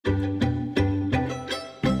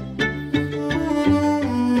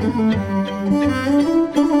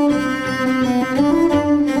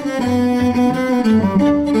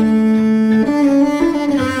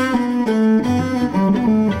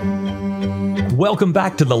Welcome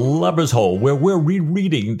back to The Lover's Hole, where we're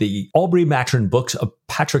rereading the Aubrey Maturin books of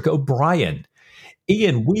Patrick O'Brian.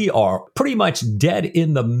 Ian, we are pretty much dead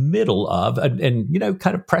in the middle of, and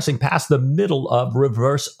kind of pressing past the middle of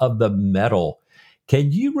Reverse of the Medal.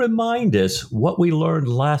 Can you remind us what we learned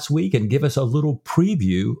last week and give us a little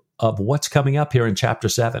preview of what's coming up here in Chapter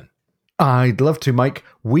 7? I'd love to, Mike.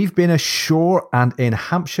 We've been ashore and in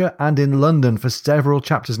Hampshire and in London for several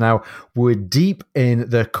chapters now. We're deep in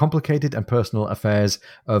the complicated and personal affairs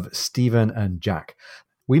of Stephen and Jack.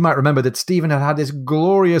 We might remember that Stephen had this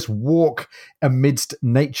glorious walk amidst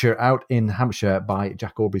nature out in Hampshire by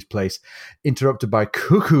Jack Aubrey's place, interrupted by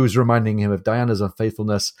cuckoos reminding him of Diana's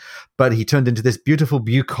unfaithfulness. But he turned into this beautiful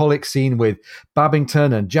bucolic scene with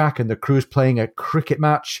Babington and Jack and the crews playing a cricket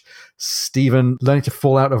match. Stephen learning to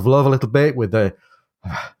fall out of love a little bit with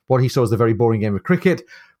what he saw as the very boring game of cricket.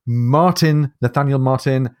 Nathaniel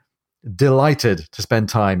Martin, delighted to spend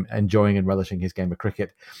time enjoying and relishing his game of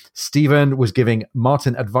cricket. Stephen was giving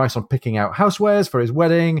Martin advice on picking out housewares for his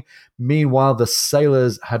wedding. Meanwhile, the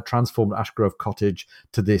sailors had transformed Ashgrove Cottage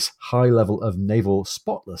to this high level of naval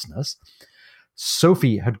spotlessness.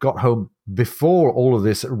 Sophie had got home before all of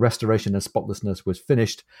this restoration and spotlessness was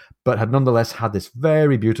finished, but had nonetheless had this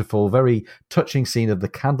very beautiful, very touching scene of the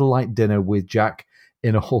candlelight dinner with Jack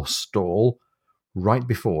in a horse stall right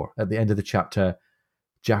before, at the end of the chapter,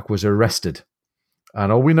 Jack was arrested.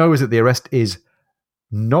 And all we know is that the arrest is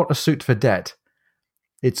not a suit for debt.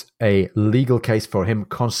 It's a legal case for him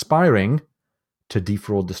conspiring to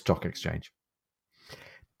defraud the stock exchange.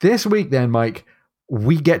 This week then, Mike,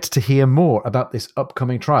 we get to hear more about this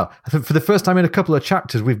upcoming trial. I think for the first time in a couple of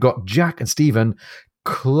chapters, we've got Jack and Stephen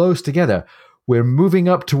close together. We're moving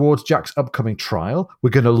up towards Jack's upcoming trial.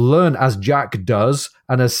 We're going to learn, as Jack does,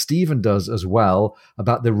 and as Stephen does as well,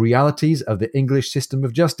 about the realities of the English system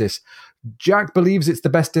of justice. Jack believes it's the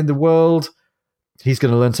best in the world. He's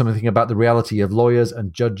going to learn something about the reality of lawyers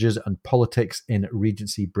and judges and politics in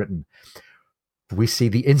Regency Britain. We see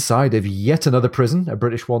the inside of yet another prison, a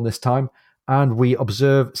British one this time, and we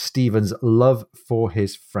observe Stephen's love for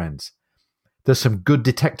his friends. There's some good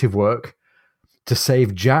detective work to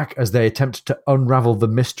save Jack as they attempt to unravel the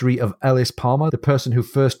mystery of Ellis Palmer, the person who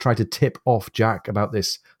first tried to tip off Jack about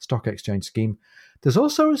this stock exchange scheme. There's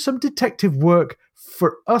also some detective work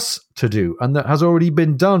for us to do, and that has already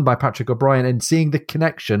been done by Patrick O'Brian in seeing the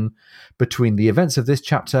connection between the events of this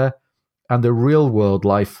chapter and the real-world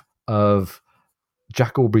life of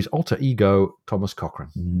Jack Aubrey's alter ego, Thomas Cochrane.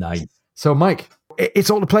 Nice. So, Mike, it's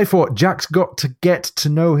all to play for. Jack's got to get to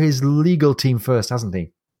know his legal team first, hasn't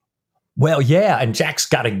he? Well, yeah, and Jack's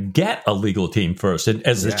got to get a legal team first. And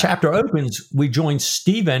as the chapter opens, we join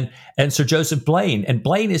Stephen and Sir Joseph Blaine. And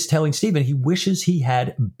Blaine is telling Stephen he wishes he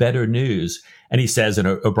had better news. And he says, and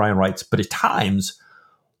O'Brian writes, but at times,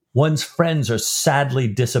 one's friends are sadly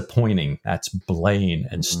disappointing. That's Blaine.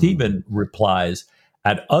 And Stephen replies,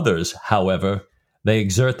 at others, however, they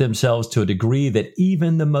exert themselves to a degree that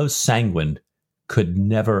even the most sanguine could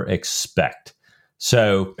never expect.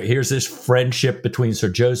 So here's this friendship between Sir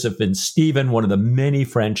Joseph and Stephen, one of the many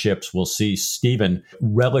friendships we'll see Stephen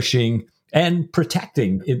relishing and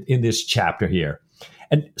protecting in this chapter here.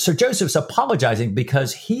 And Sir Joseph's apologizing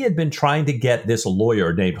because he had been trying to get this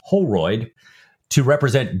lawyer named Holroyd to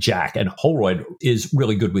represent Jack. And Holroyd is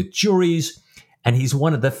really good with juries. And he's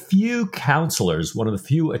one of the few counselors, one of the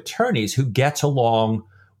few attorneys who gets along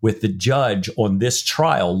with the judge on this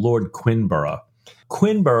trial, Lord Quinborough.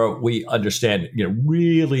 Quinborough, we understand,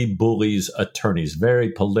 really bullies attorneys, very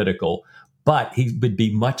political, but he would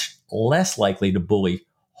be much less likely to bully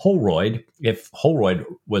Holroyd if Holroyd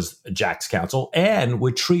was Jack's counsel, and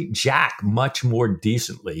would treat Jack much more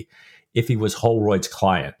decently if he was Holroyd's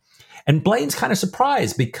client. And Blaine's kind of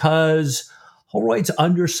surprised because Holroyd's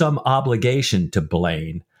under some obligation to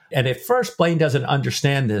Blaine. And at first, Blaine doesn't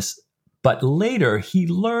understand this, but later he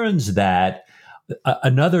learns that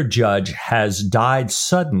another judge has died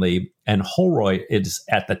suddenly, and Holroyd is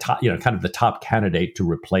at the top, kind of the top candidate to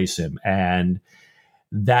replace him. And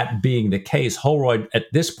that being the case, Holroyd at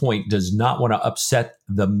this point does not want to upset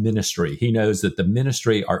the ministry. He knows that the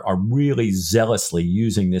ministry are really zealously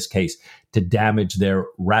using this case to damage their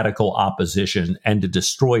radical opposition and to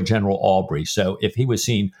destroy General Aubrey. So if he was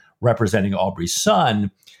seen representing Aubrey's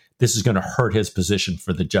son, this is going to hurt his position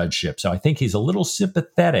for the judgeship. So I think he's a little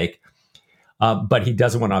sympathetic, but he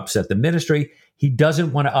doesn't want to upset the ministry. He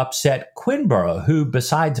doesn't want to upset Quinborough, who,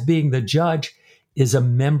 besides being the judge, is a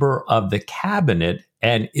member of the cabinet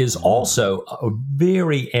and is also a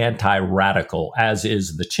very anti-radical, as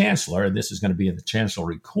is the chancellor. And this is going to be in the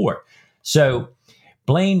chancellery court. So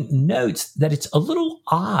Blaine notes that it's a little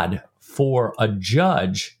odd for a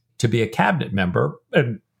judge to be a cabinet member.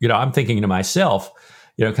 And, I'm thinking to myself,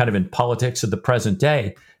 kind of in politics of the present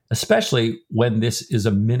day, especially when this is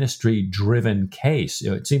a ministry-driven case.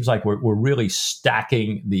 It seems like we're really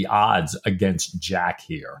stacking the odds against Jack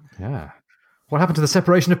here. Yeah. What happened to the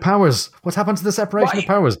separation of powers? What's happened to the separation of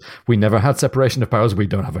powers? We never had separation of powers. We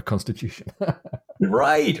don't have a constitution.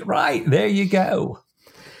 Right. There you go.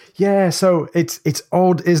 Yeah, so it's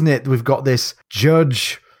odd, isn't it? We've got this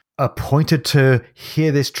judge appointed to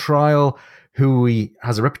hear this trial who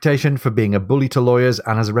has a reputation for being a bully to lawyers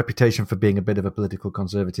and has a reputation for being a bit of a political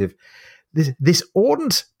conservative. This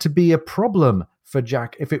oughtn't to be a problem for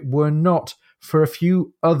Jack if it were not for a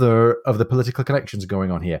few other of the political connections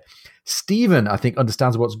going on here. Stephen, I think,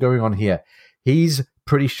 understands what's going on here. He's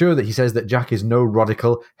pretty sure that he says that Jack is no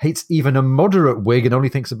radical, hates even a moderate Whig, and only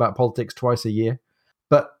thinks about politics twice a year.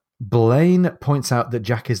 But Blaine points out that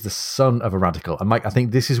Jack is the son of a radical. And Mike, I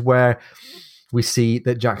think this is where we see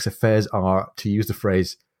that Jack's affairs are, to use the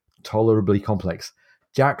phrase, tolerably complex.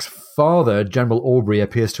 Jack's father, General Aubrey,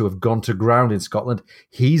 appears to have gone to ground in Scotland.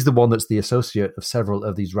 He's the one that's the associate of several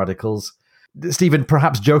of these radicals. Stephen,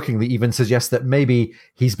 perhaps jokingly, even suggests that maybe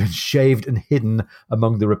he's been shaved and hidden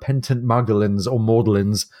among the repentant Magdalens or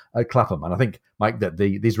Magdalens at Clapham. And I think, Mike, that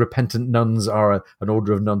these repentant nuns are an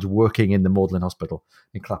order of nuns working in the Magdalen Hospital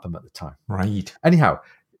in Clapham at the time. Right. Anyhow,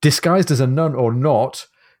 disguised as a nun or not,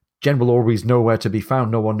 General Aubrey's nowhere to be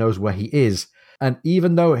found. No one knows where he is. And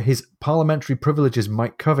even though his parliamentary privileges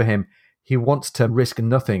might cover him, he wants to risk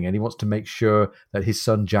nothing, and he wants to make sure that his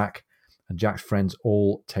son Jack and Jack's friends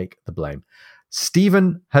all take the blame.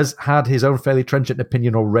 Stephen has had his own fairly trenchant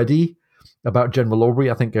opinion already about General Aubrey.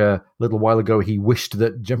 I think a little while ago he wished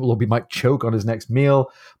that General Aubrey might choke on his next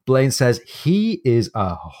meal. Blaine says he is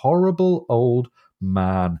a horrible old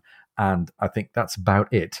man, and I think that's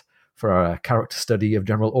about it for a character study of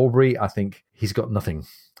General Aubrey. I think he's got nothing.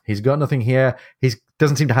 He's got nothing here. He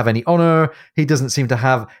doesn't seem to have any honor. He doesn't seem to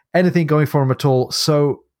have anything going for him at all.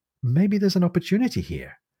 So maybe there's an opportunity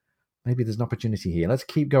here. Let's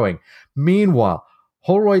keep going. Meanwhile,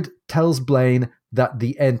 Holroyd tells Blaine that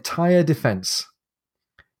the entire defense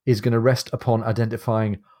is going to rest upon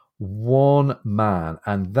identifying one man,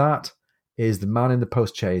 and that is the man in the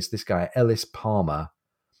post chase, this guy, Ellis Palmer,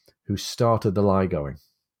 who started the lie going.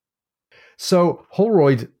 So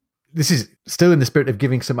Holroyd, this is still in the spirit of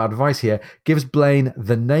giving some advice here, gives Blaine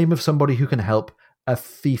the name of somebody who can help, a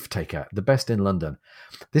thief taker, the best in London.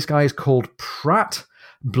 This guy is called Pratt.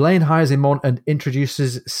 Blaine hires him on and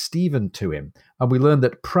introduces Stephen to him. And we learn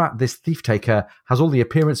that Pratt, this thief taker, has all the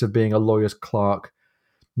appearance of being a lawyer's clerk,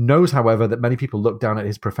 knows, however, that many people look down at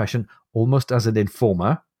his profession almost as an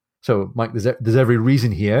informer. So, Mike, there's every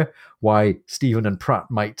reason here why Stephen and Pratt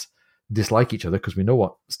might dislike each other, because we know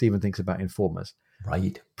what Stephen thinks about informers.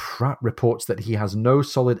 Right. Pratt reports that he has no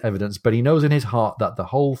solid evidence, but he knows in his heart that the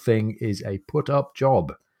whole thing is a put-up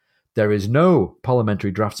job. There is no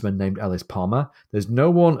parliamentary draftsman named Ellis Palmer. There's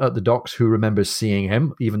no one at the docks who remembers seeing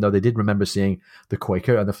him, even though they did remember seeing the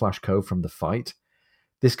Quaker and the Flash Cove from the fight.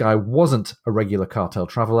 This guy wasn't a regular cartel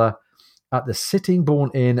traveller. At the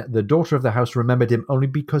Sittingbourne Inn, the daughter of the house remembered him only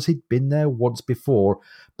because he'd been there once before,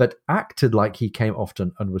 but acted like he came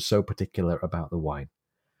often and was so particular about the wine.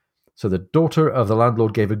 So the daughter of the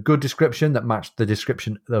landlord gave a good description that matched the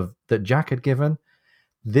description that Jack had given.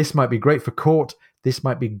 This might be great for court. This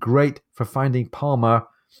might be great for finding Palmer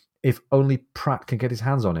if only Pratt can get his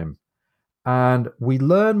hands on him. And we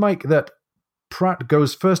learn, Mike, that Pratt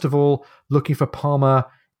goes, first of all, looking for Palmer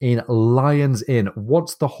in Lyon's Inn,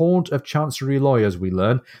 once the haunt of Chancery lawyers, we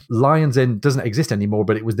learn. Lyon's Inn doesn't exist anymore,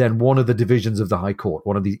 but it was then one of the divisions of the High Court,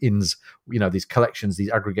 one of these inns, these collections, these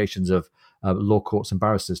aggregations of law courts and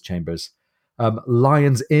barristers' chambers.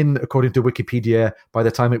 Lyon's Inn, according to Wikipedia, by the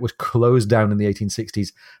time it was closed down in the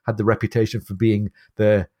 1860s, had the reputation for being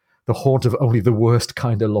the haunt of only the worst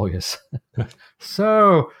kind of lawyers.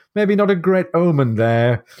 So maybe not a great omen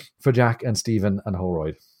there for Jack and Stephen and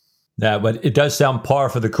Holroyd. Yeah, but it does sound par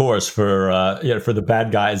for the course for the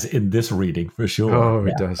bad guys in this reading, for sure. Oh,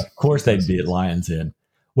 it does. Of course they'd be at Lyon's Inn.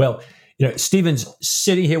 Well, Stephen's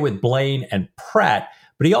sitting here with Blaine and Pratt,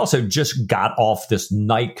 but he also just got off this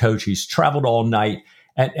night coach. He's traveled all night,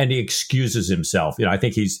 and he excuses himself. I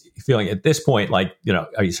think he's feeling at this point like,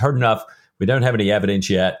 he's heard enough. We don't have any evidence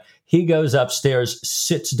yet. He goes upstairs,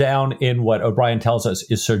 sits down in what O'Brien tells us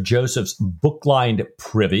is Sir Joseph's book-lined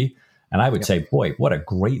privy. And I would say, boy, what a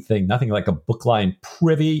great thing. Nothing like a book-lined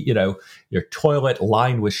privy, your toilet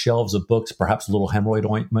lined with shelves of books, perhaps a little hemorrhoid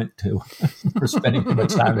ointment too, for spending too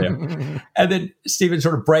much time there. And then Stephen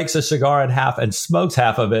sort of breaks a cigar in half and smokes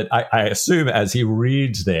half of it, I assume, as he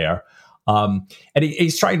reads there. And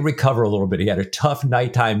he's trying to recover a little bit. He had a tough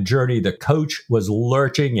nighttime journey. The coach was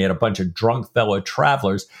lurching. He had a bunch of drunk fellow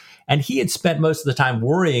travelers. And he had spent most of the time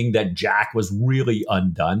worrying that Jack was really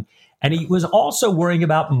undone. And he was also worrying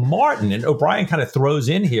about Martin. And O'Brien kind of throws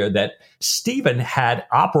in here that Stephen had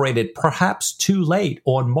operated perhaps too late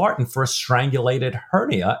on Martin for a strangulated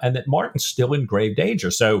hernia, and that Martin's still in grave danger.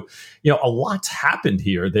 So, a lot's happened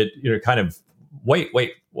here that, kind of, wait,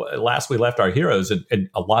 last we left our heroes, and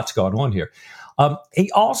a lot's gone on here. He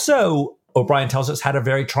also, O'Brien tells us, had a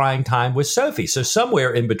very trying time with Sophie. So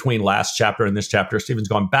somewhere in between last chapter and this chapter, Stephen's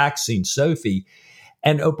gone back, seen Sophie.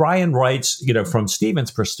 And O'Brien writes, from Stephen's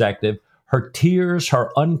perspective, her tears,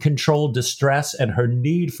 her uncontrolled distress, and her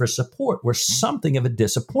need for support were something of a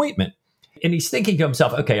disappointment. And he's thinking to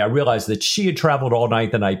himself, okay, I realized that she had traveled all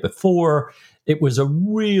night the night before. It was a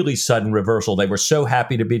really sudden reversal. They were so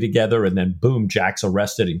happy to be together, and then boom, Jack's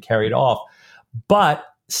arrested and carried off. But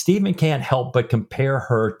Stephen can't help but compare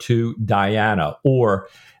her to Diana, or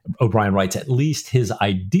O'Brien writes, at least his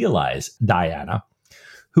idealized Diana,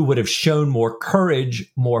 who would have shown more courage,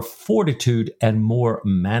 more fortitude, and more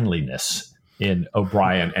manliness, in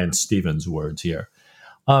O'Brien and Stephen's words here.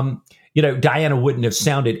 Diana wouldn't have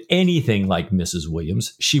sounded anything like Mrs.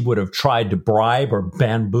 Williams. She would have tried to bribe or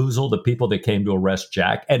bamboozle the people that came to arrest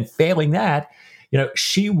Jack. And failing that,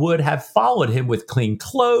 she would have followed him with clean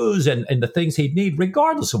clothes and the things he'd need,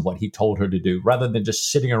 regardless of what he told her to do, rather than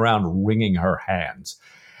just sitting around wringing her hands.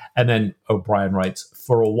 And then O'Brien writes,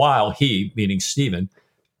 for a while, he, meaning Stephen,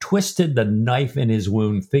 twisted the knife in his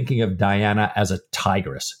wound, thinking of Diana as a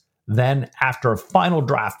tigress. Then, after a final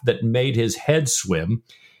draft that made his head swim,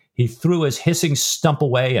 he threw his hissing stump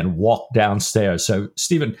away and walked downstairs. So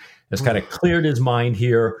Stephen has kind of cleared his mind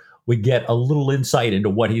here. We get a little insight into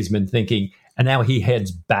what he's been thinking, and now he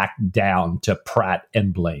heads back down to Pratt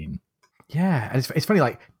and Blaine. Yeah, and it's funny,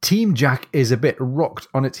 like, Team Jack is a bit rocked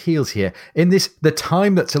on its heels here. In the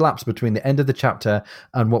time that's elapsed between the end of the chapter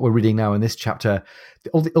and what we're reading now in this chapter,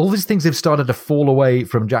 all these things have started to fall away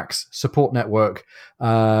from Jack's support network.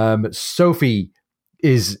 Sophie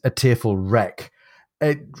is a tearful wreck.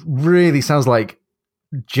 It really sounds like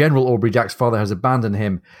General Aubrey, Jack's father, has abandoned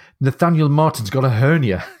him. Nathaniel Martin's got a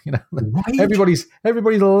hernia. Right? Everybody's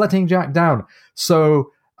letting Jack down.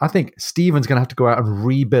 So I think Stephen's going to have to go out and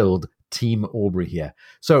rebuild Team Aubrey here.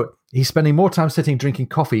 So he's spending more time sitting drinking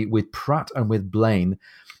coffee with Pratt and with Blaine,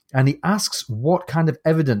 and he asks what kind of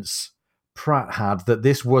evidence Pratt had that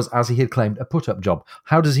this was, as he had claimed, a put-up job.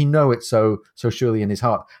 How does he know it so surely in his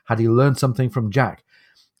heart? Had he learned something from Jack?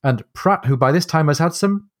 And Pratt, who by this time has had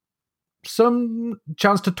some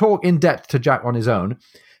chance to talk in depth to Jack on his own,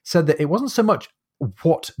 said that it wasn't so much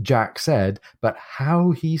what Jack said, but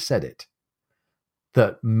how he said it,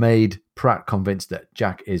 that made Pratt convinced that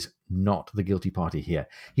Jack is not the guilty party here.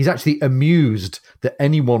 He's actually amused that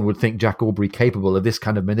anyone would think Jack Aubrey capable of this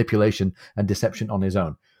kind of manipulation and deception on his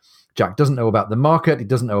own. Jack doesn't know about the market. He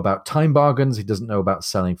doesn't know about time bargains. He doesn't know about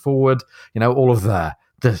selling forward. All of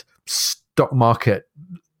the stock market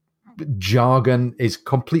jargon is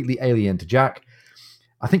completely alien to Jack.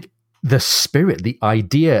 I think the spirit, the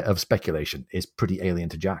idea of speculation is pretty alien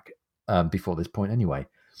to Jack before this point anyway.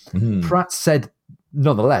 Pratt said,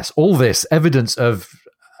 nonetheless, all this evidence of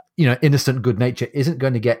innocent good nature isn't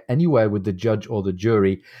going to get anywhere with the judge or the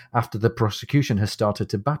jury after the prosecution has started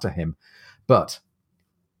to batter him. But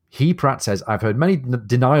Pratt says, I've heard many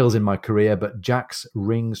denials in my career, but Jack's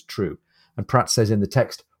rings true. And Pratt says in the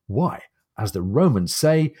text, why? As the Romans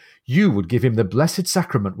say, you would give him the blessed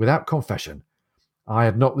sacrament without confession. I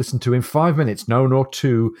had not listened to him 5 minutes, no, nor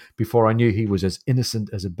 2, before I knew he was as innocent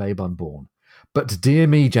as a babe unborn. But dear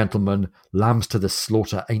me, gentlemen, lambs to the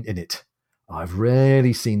slaughter ain't in it. I've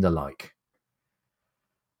rarely seen the like.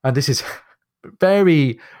 And this is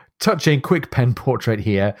very touching, quick pen portrait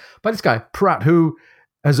here by this guy, Pratt, who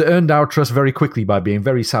has earned our trust very quickly by being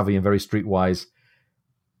very savvy and very streetwise,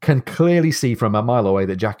 can clearly see from a mile away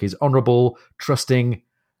that Jack is honourable, trusting,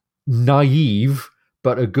 naive,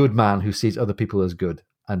 but a good man who sees other people as good.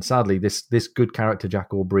 And sadly, this good character,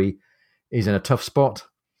 Jack Aubrey, is in a tough spot.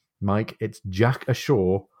 Mike, it's Jack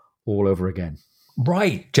ashore all over again.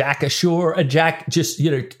 Right. Jack ashore, and Jack just,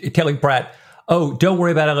 telling Pratt, oh, don't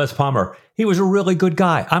worry about Ellis Palmer. He was a really good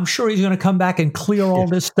guy. I'm sure he's going to come back and clear all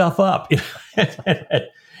this stuff up.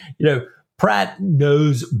 Pratt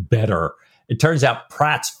knows better. It turns out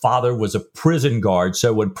Pratt's father was a prison guard.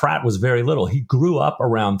 So when Pratt was very little, he grew up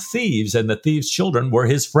around thieves, and the thieves' children were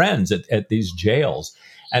his friends at these jails.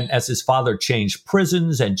 And as his father changed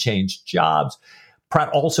prisons and changed jobs, Pratt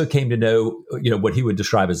also came to know, what he would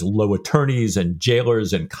describe as low attorneys and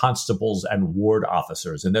jailers and constables and ward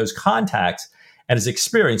officers. And those contacts And his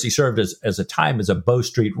experience, he served as a time as a Bow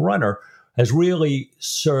Street runner, has really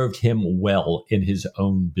served him well in his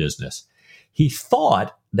own business. He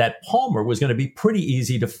thought that Palmer was going to be pretty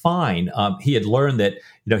easy to find. He had learned that,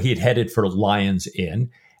 he had headed for Lyons Inn.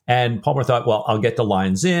 And Palmer thought, well, I'll get to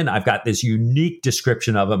Lyons Inn. I've got this unique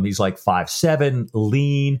description of him. He's like 5'7",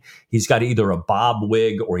 lean. He's got either a bob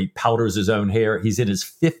wig or he powders his own hair. He's in his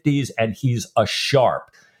 50s and he's a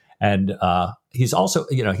sharp. And he's also,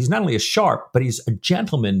 he's not only a sharp, but he's a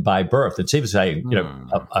gentleman by birth. And Steve was saying,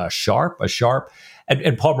 a sharp.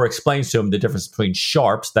 And Palmer explains to him the difference between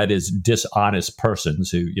sharps, that is dishonest persons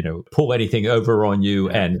who, pull anything over on you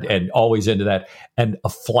and always into that, and a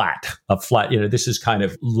flat, this is kind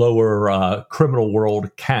of lower criminal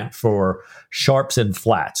world cant for sharps and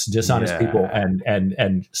flats, dishonest people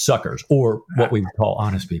and suckers, or what we call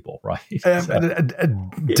honest people, right?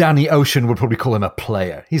 Danny Ocean would probably call him a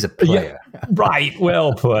player. He's a player. Yeah, right.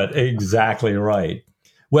 Well put. Exactly right.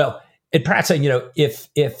 Well, and Pratt's saying,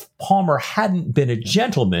 if Palmer hadn't been a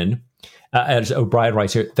gentleman, as O'Brien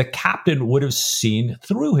writes here, the captain would have seen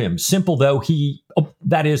through him. Simple though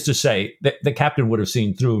that is to say, the captain would have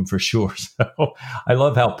seen through him for sure. So I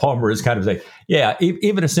love how Palmer is kind of saying, yeah,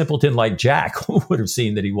 even a simpleton like Jack would have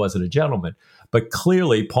seen that he wasn't a gentleman. But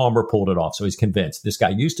clearly Palmer pulled it off. So he's convinced this guy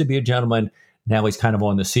used to be a gentleman. Now he's kind of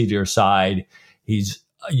on the seedier side. He's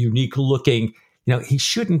unique looking. He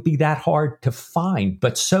shouldn't be that hard to find,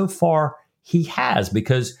 but so far he has,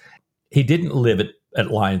 because he didn't live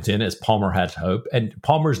at Lyons Inn as Palmer had hoped. And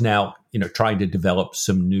Palmer's now, trying to develop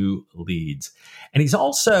some new leads. And he's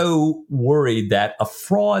also worried that a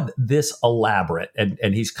fraud this elaborate, and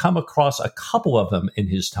he's come across a couple of them in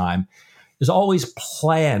his time, is always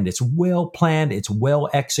planned. It's well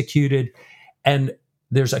executed. And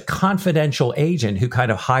there's a confidential agent who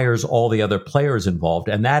kind of hires all the other players involved.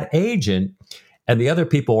 And that agent and the other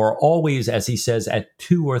people are always, as he says, at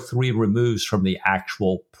 2 or 3 removes from the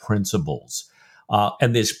actual principals.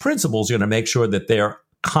 And this principal is going to make sure that their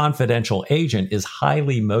confidential agent is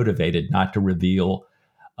highly motivated not to reveal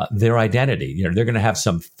their identity. They're going to have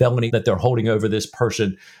some felony that they're holding over this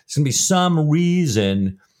person. There's going to be some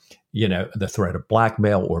reason, the threat of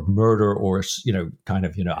blackmail or murder or,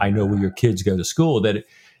 I know where your kids go to school, that,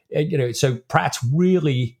 so Pratt's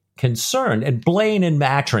really concerned. And Blaine and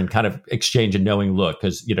Matron kind of exchange a knowing look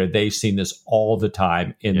because, they've seen this all the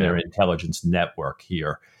time in their intelligence network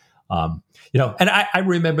here. And I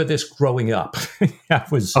remember this growing up.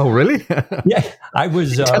 Oh, really? Yeah, I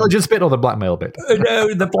was intelligence bit or the blackmail bit?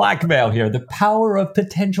 No, the blackmail here, the power of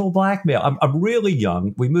potential blackmail. I'm really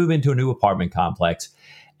young. We move into a new apartment complex.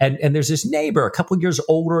 And there's this neighbor, a couple of years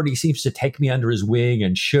older, and he seems to take me under his wing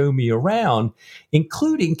and show me around,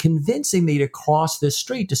 including convincing me to cross this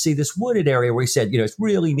street to see this wooded area where he said, it's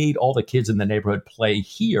really neat. All the kids in the neighborhood play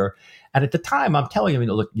here. And at the time, I'm telling him,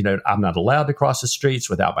 look, I'm not allowed to cross the streets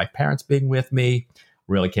without my parents being with me.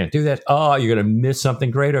 Really can't do that. Oh, you're going to miss something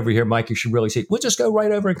great over here, Mike. You should really see it. We'll just go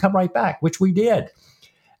right over and come right back, which we did.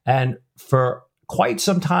 And for quite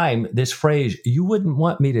some time, this phrase, you wouldn't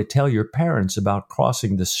want me to tell your parents about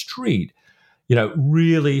crossing the street,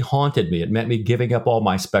 really haunted me. It meant me giving up all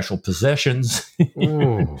my special possessions,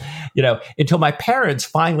 until my parents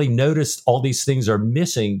finally noticed all these things are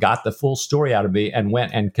missing, got the full story out of me, and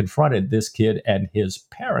went and confronted this kid and his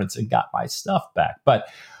parents and got my stuff back. But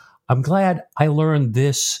I'm glad I learned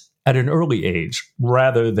this at an early age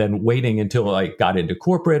rather than waiting until I got into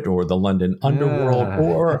corporate or the London underworld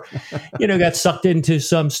or, got sucked into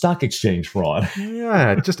some stock exchange fraud.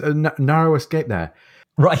 Yeah, just a narrow escape there.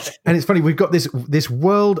 Right. And it's funny, we've got this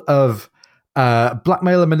world of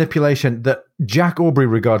blackmail and manipulation that Jack Aubrey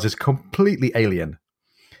regards as completely alien.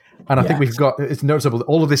 And I think it's noticeable that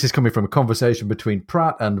all of this is coming from a conversation between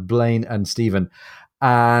Pratt and Blaine and Stephen.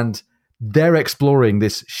 And they're exploring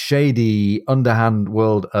this shady, underhand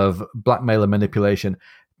world of blackmail and manipulation.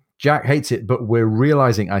 Jack hates it, but we're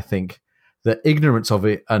realizing, I think, that ignorance of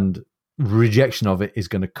it and rejection of it is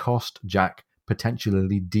going to cost Jack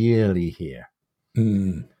potentially dearly here.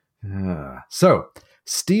 So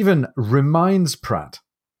Stephen reminds Pratt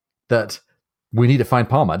that we need to find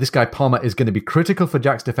Palmer. This guy Palmer is going to be critical for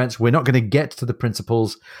Jack's defense. We're not going to get to the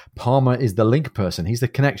principals. Palmer is the link person. He's the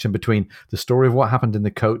connection between the story of what happened in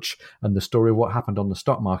the coach and the story of what happened on the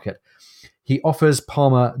stock market. He offers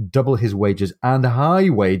Palmer double his wages and high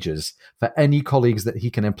wages for any colleagues that he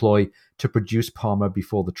can employ to produce Palmer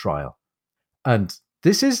before the trial. And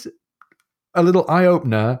this is a little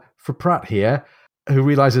eye-opener for Pratt here, who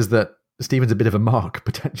realizes that Stephen's a bit of a mark,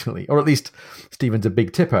 potentially, or at least Stephen's a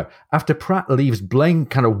big tipper. After Pratt leaves, Blaine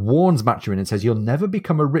kind of warns Maturin and says, you'll never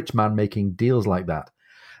become a rich man making deals like that.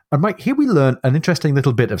 And Mike, here we learn an interesting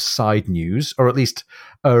little bit of side news, or at least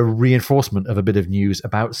a reinforcement of a bit of news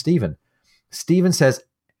about Stephen. Stephen says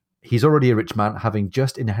he's already a rich man, having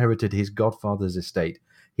just inherited his godfather's estate.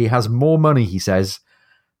 He has more money, he says,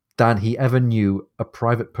 than he ever knew a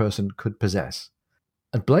private person could possess.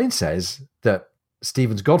 And Blaine says that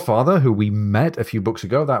Stephen's godfather, who we met a few books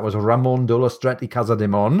ago, that was Ramon de los Streti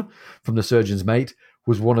Casademon from The Surgeon's Mate,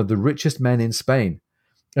 was one of the richest men in Spain.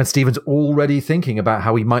 And Stephen's already thinking about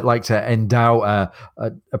how he might like to endow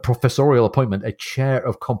a professorial appointment, a chair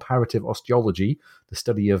of comparative osteology, the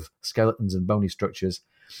study of skeletons and bony structures.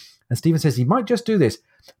 And Stephen says he might just do this.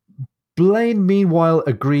 Blaine, meanwhile,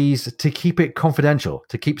 agrees to keep it confidential,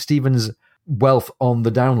 to keep Stephen's wealth on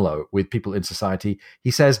the down low with people in society.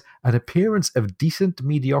 He says an appearance of decent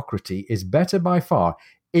mediocrity is better by far,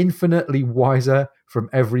 infinitely wiser from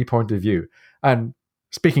every point of view. And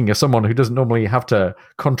speaking as someone who doesn't normally have to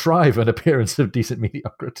contrive an appearance of decent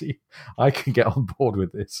mediocrity, I can get on board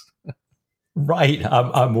with this. Right.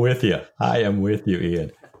 I'm with you. I am with you,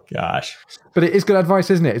 Ian. Gosh. But it is good advice,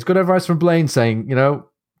 isn't it? It's good advice from Blaine saying,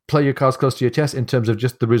 play your cards close to your chest in terms of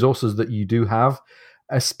just the resources that you do have,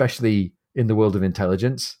 especially in the world of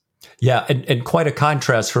intelligence. Yeah, and quite a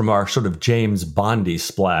contrast from our sort of James Bondy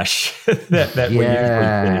splash that we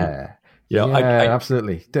usually see.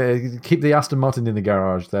 Absolutely. Keep the Aston Martin in the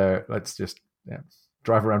garage there. Let's just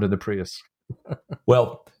drive around in the Prius.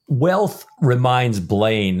 Well, wealth reminds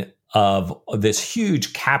Blaine of this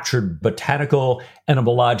huge captured botanical,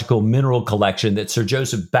 entomological, mineral collection that Sir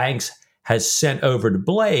Joseph Banks has sent over to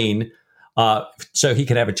Blaine so he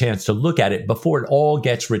can have a chance to look at it before it all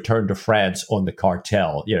gets returned to France on the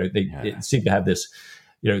cartel. They seem to have this,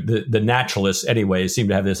 the naturalists anyway seem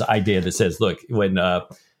to have this idea that says, look, when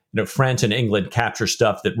France and England capture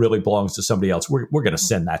stuff that really belongs to somebody else, we're going to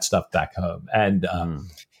send that stuff back home. And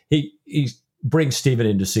he brings Stephen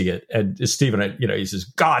in to see it. And Stephen, he says,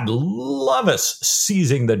 God love us,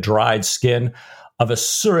 seizing the dried skin of a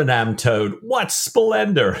Suriname toad. What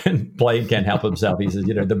splendor. And Blaine can't help himself. He says,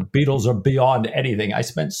 the beetles are beyond anything. I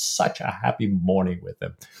spent such a happy morning with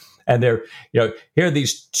them. And they're, here are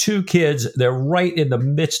these two kids. They're right in the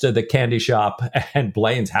midst of the candy shop, and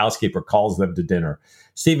Blaine's housekeeper calls them to dinner.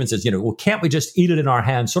 Stephen says, well, can't we just eat it in our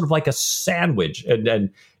hands, sort of like a sandwich? And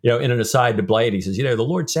in an aside to Blaine, he says, the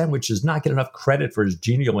Lord Sandwich does not get enough credit for his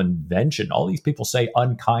genial invention. All these people say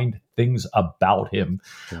unkind things about him.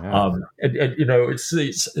 Yeah. It's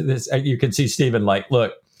you can see Stephen like,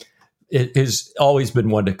 look, it has always been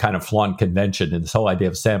one to kind of flaunt convention, and this whole idea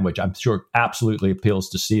of sandwich, I'm sure, absolutely appeals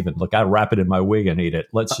to Stephen. Look, I wrap it in my wig and eat it.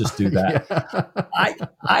 Let's just do that.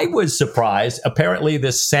 I was surprised. Apparently,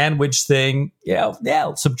 this sandwich thing,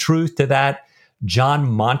 some truth to that. John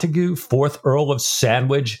Montagu, 4th Earl of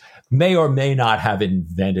Sandwich, may or may not have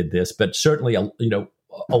invented this, but certainly, a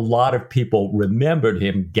lot of people remembered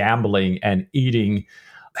him gambling and eating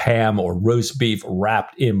ham or roast beef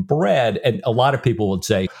wrapped in bread. And a lot of people would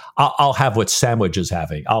say, I'll have what Sandwich is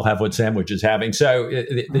having. I'll have what Sandwich is having. So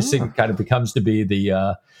this thing kind of becomes to be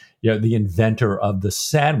the inventor of the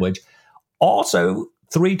sandwich. Also,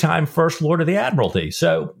 3-time First Lord of the Admiralty.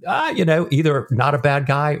 So, either not a bad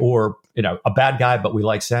guy or, a bad guy, but we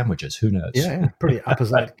like sandwiches. Who knows? Yeah, pretty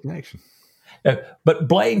opposite connection. But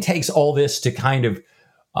Blaine takes all this to kind of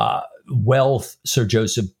wealth, Sir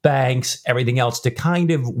Joseph Banks, everything else, to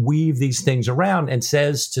kind of weave these things around, and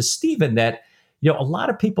says to Stephen that, a lot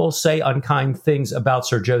of people say unkind things about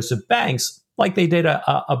Sir Joseph Banks, like they did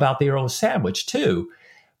about the Earl of Sandwich too,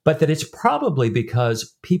 but that it's probably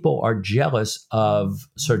because people are jealous of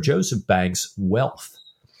Sir Joseph Banks' wealth.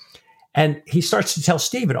 And he starts to tell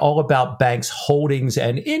Stephen all about Banks' holdings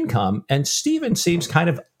and income, and Stephen seems kind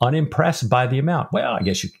of unimpressed by the amount. Well, I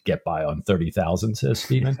guess you could get by on 30,000, says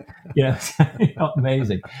Stephen.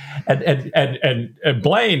 Amazing. And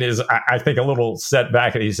Blaine is, I think, a little set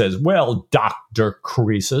back, and he says, "Well, Dr.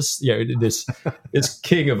 Croesus, this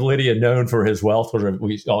king of Lydia, known for his wealth, or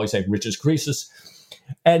we always say richest Croesus."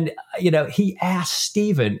 And he asks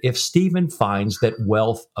Stephen if Stephen finds that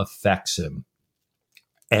wealth affects him.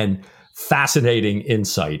 And fascinating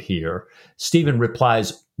insight here. Stephen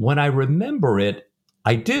replies, when I remember it,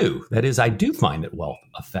 I do. That is, I do find that wealth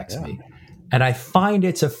affects me. And I find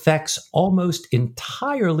its effects almost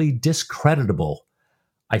entirely discreditable.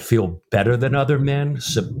 I feel better than other men,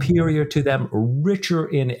 superior to them, richer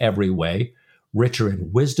in every way, richer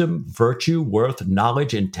in wisdom, virtue, worth,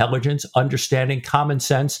 knowledge, intelligence, understanding, common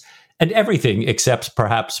sense, and everything except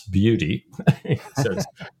perhaps beauty. He says,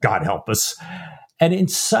 God help us. And in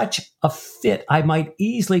such a fit, I might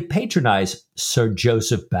easily patronize Sir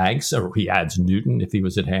Joseph Banks, or he adds Newton if he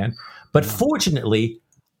was at hand. But fortunately,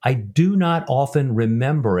 I do not often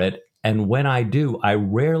remember it. And when I do, I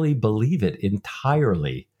rarely believe it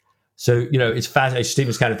entirely. So, it's fascinating.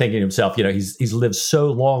 Stephen's kind of thinking to himself, he's lived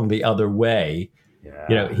so long the other way,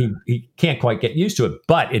 he can't quite get used to it,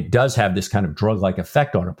 but it does have this kind of drug-like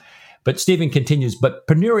effect on him. But Stephen continues, but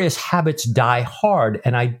penurious habits die hard,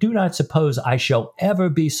 and I do not suppose I shall ever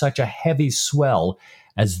be such a heavy swell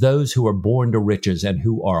as those who are born to riches and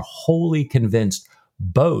who are wholly convinced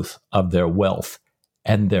both of their wealth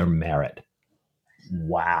and their merit.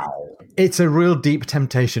 Wow. It's a real deep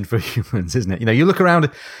temptation for humans, isn't it? You look around,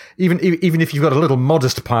 even if you've got a little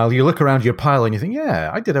modest pile, you look around your pile and you think, yeah,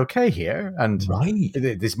 I did okay here. And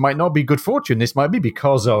this might not be good fortune. This might be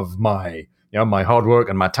because of my hard work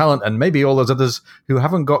and my talent, and maybe all those others who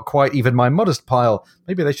haven't got quite even my modest pile,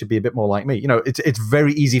 maybe they should be a bit more like me. It's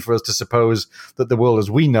very easy for us to suppose that the world as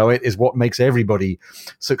we know it is what makes everybody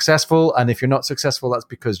successful. And if you're not successful, that's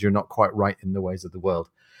because you're not quite right in the ways of the world.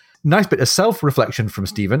 Nice bit of self-reflection from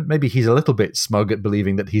Stephen. Maybe he's a little bit smug at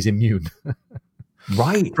believing that he's immune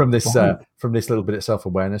from this little bit of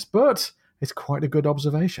self-awareness, but it's quite a good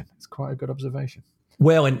observation.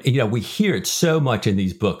 Well, and we hear it so much in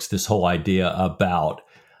these books, this whole idea about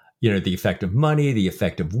the effect of money, the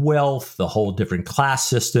effect of wealth, the whole different class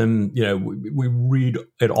system. We read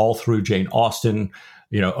it all through Jane Austen.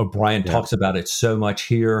 O'Brien talks about it so much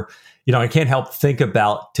here. I can't help think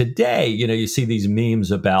about today, you see these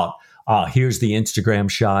memes about, here's the Instagram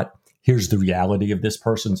shot. Here's the reality of this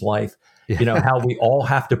person's life. How we all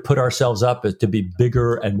have to put ourselves up to be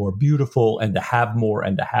bigger and more beautiful and to have more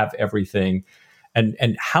and to have everything.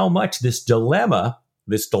 And how much this dilemma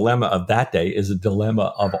of that day is a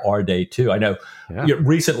dilemma of our day too. I know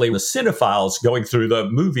recently with Cinephiles going through the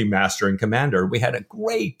movie Master and Commander, we had a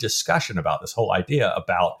great discussion about this whole idea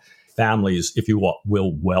about families, if you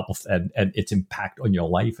will, wealth and its impact on your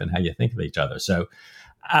life and how you think of each other. So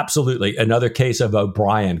absolutely another case of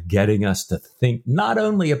O'Brien getting us to think not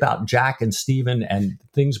only about Jack and Stephen and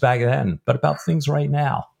things back then, but about things right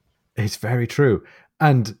now. It's very true.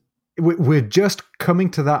 And we're just coming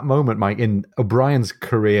to that moment, Mike, in O'Brien's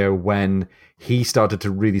career when he started to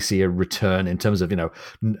really see a return in terms of,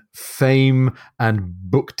 fame and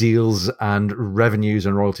book deals and revenues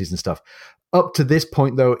and royalties and stuff. Up to this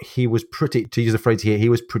point, though, he was pretty, to use the phrase here, he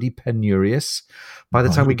was pretty penurious. By the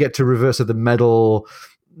time we get to Reverse of the Medal,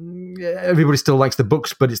 everybody still likes the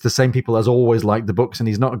books, but it's the same people as always like the books, and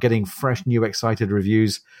he's not getting fresh, new, excited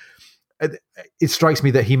reviews. It strikes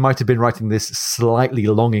me that he might have been writing this slightly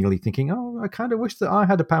longingly, thinking, I kind of wish that I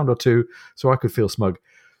had a pound or two so I could feel smug.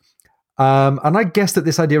 And I guess that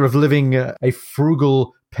this idea of living a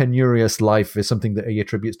frugal, penurious life is something that he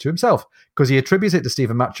attributes to himself, because he attributes it to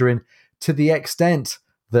Stephen Maturin to the extent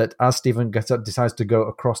that as Stephen decides to go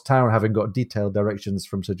across town, having got detailed directions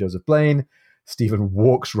from Sir Joseph Blaine, Stephen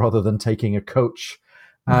walks rather than taking a coach.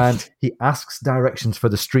 And he asks directions for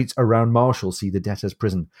the streets around Marshalsea, the debtor's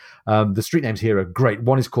prison. The street names here are great.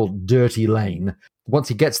 One is called Dirty Lane. Once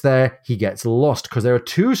he gets there, he gets lost because there are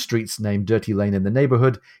two streets named Dirty Lane in the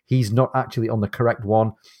neighborhood. He's not actually on the correct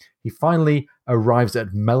one. He finally arrives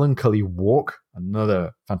at Melancholy Walk,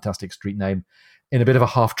 another fantastic street name. In a bit of a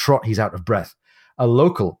half trot, he's out of breath. A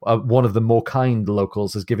local, one of the more kind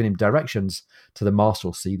locals, has given him directions to the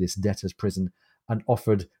Marshalsea, this debtor's prison, and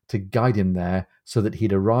offered to guide him there so that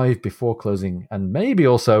he'd arrive before closing and maybe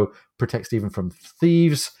also protect Stephen from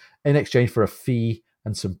thieves in exchange for a fee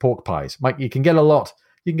and some pork pies. Mike, you can get a lot.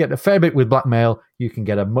 You can get a fair bit with blackmail. You can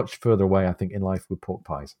get a much further way, I think, in life with pork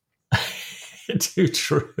pies. Too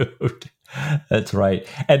true. That's right.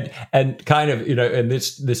 And kind of, and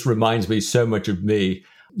this reminds me so much of me,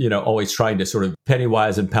 always trying to sort of penny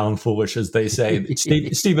wise and pound foolish, as they say.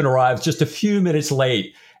 Stephen arrives just a few minutes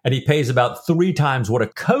late, and he pays about 3 times what a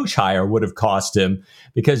coach hire would have cost him,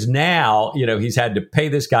 because now, he's had to pay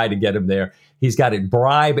this guy to get him there. He's got to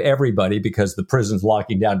bribe everybody because the prison's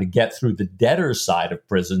locking down to get through the debtor's side of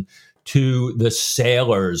prison to the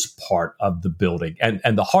sailors part of the building.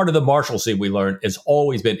 And the heart of the Marshalsea, we learned, has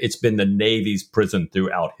always been the Navy's prison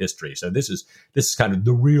throughout history. So this is kind of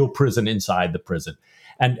the real prison inside the prison.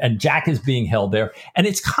 And Jack is being held there. And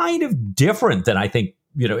it's kind of different than, I think,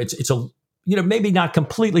 it's a, maybe not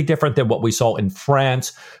completely different than what we saw in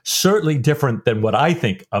France, certainly different than what I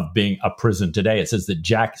think of being a prison today. It says that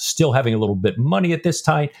Jack, still having a little bit of money at this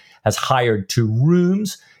time, has hired 2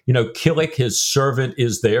 rooms. Killick, his servant,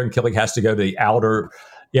 is there, and Killick has to go to the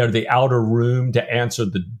outer room to answer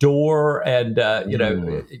the door. And,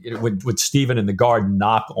 would Stephen and the guard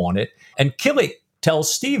knock on it? And Killick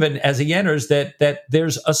tells Stephen as he enters that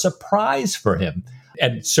there's a surprise for him.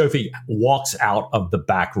 And Sophie walks out of the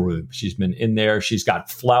back room. She's been in there. She's got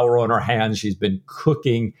flour on her hands. She's been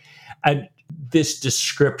cooking. And this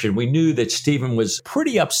description, we knew that Stephen was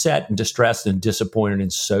pretty upset and distressed and disappointed in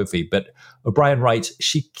Sophie. But O'Brien writes,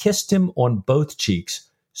 she kissed him on both cheeks,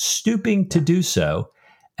 stooping to do so,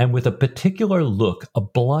 and with a particular look, a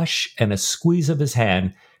blush, and a squeeze of his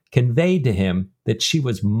hand, conveyed to him that she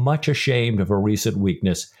was much ashamed of her recent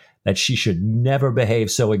weakness, that she should never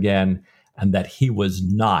behave so again, and that he was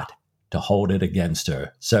not to hold it against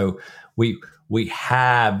her. So we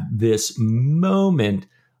have this moment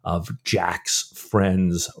of Jack's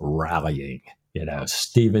friends rallying.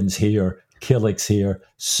 Stephen's here, Killick's here.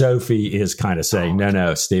 Sophie is kind of saying,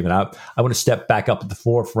 no, Stephen, I want to step back up at the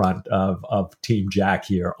forefront of Team Jack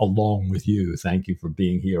here along with you. Thank you for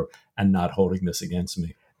being here and not holding this against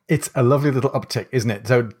me. It's a lovely little uptick, isn't it?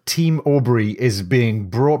 So Team Aubrey is being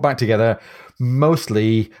brought back together,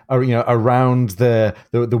 mostly around the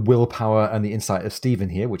willpower and the insight of Stephen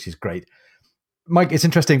here, which is great. Mike, it's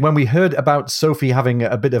interesting. When we heard about Sophie having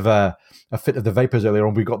a bit of a fit of the vapors earlier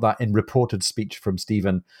on, we got that in reported speech from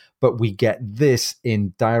Stephen, but we get this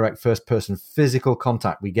in direct first-person physical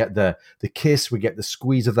contact. We get the kiss, we get the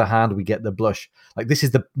squeeze of the hand, we get the blush. Like, this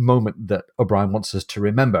is the moment that O'Brien wants us to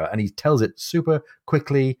remember, and he tells it super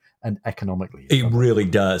quickly and economically. He really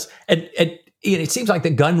does. And it seems like the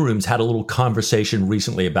gun rooms had a little conversation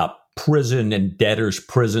recently about prison and debtors'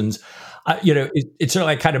 prisons. It's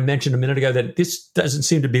certainly, I kind of mentioned a minute ago that this doesn't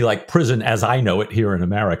seem to be like prison as I know it here in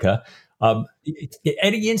America.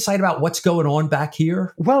 Any insight about what's going on back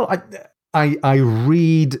here? Well, I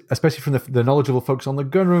read, especially from the knowledgeable folks on the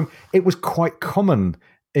gun room, it was quite common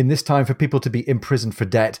in this time for people to be imprisoned for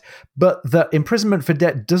debt, but that imprisonment for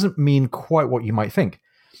debt doesn't mean quite what you might think.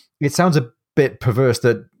 It sounds a bit perverse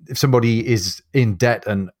that if somebody is in debt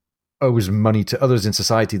and owes money to others in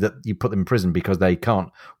society, that you put them in prison because they can't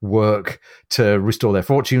work to restore their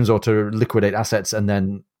fortunes or to liquidate assets and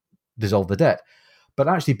then dissolve the debt. But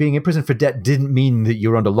actually being in prison for debt didn't mean that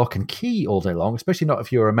you're under lock and key all day long, especially not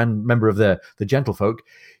if you're a member of the gentlefolk.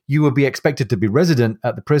 You would be expected to be resident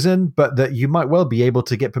at the prison, but that you might well be able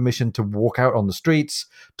to get permission to walk out on the streets,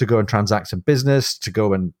 to go and transact some business, to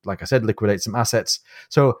go and, like I said, liquidate some assets.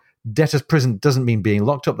 So debtor's prison doesn't mean being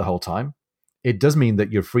locked up the whole time. It does mean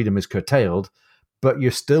that your freedom is curtailed, but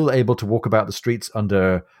you're still able to walk about the streets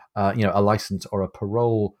under a license or a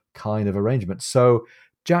parole kind of arrangement. So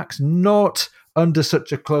Jack's not under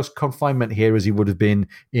such a close confinement here as he would have been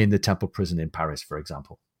in the Temple prison in Paris, for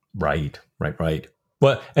example. Right.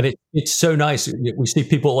 Well, and it's so nice. We see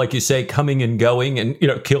people, like you say, coming and going, and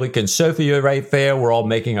Killick and Sophie are right there. We're all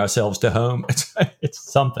making ourselves to home.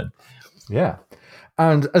 It's something. Yeah.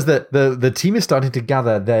 And as the team is starting to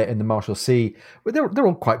gather there in the Marshalsea, they're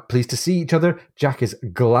all quite pleased to see each other. Jack is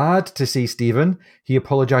glad to see Stephen. He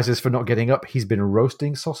apologizes for not getting up. He's been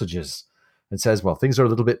roasting sausages and says, well, things are a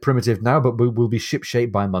little bit primitive now, but we'll be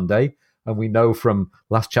shipshape by Monday. And we know from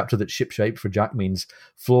last chapter that shipshape for Jack means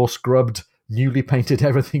floor scrubbed, newly painted,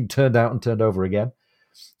 everything turned out and turned over again.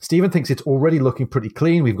 Stephen thinks it's already looking pretty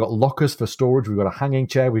clean. We've got lockers for storage. We've got a hanging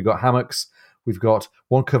chair. We've got hammocks. We've got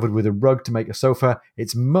one covered with a rug to make a sofa.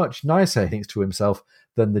 It's much nicer, he thinks to himself,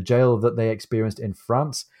 than the jail that they experienced in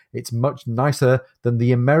France. It's much nicer than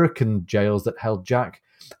the American jails that held Jack.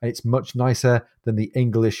 And it's much nicer than the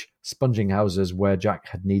English sponging houses where Jack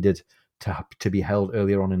had needed to be held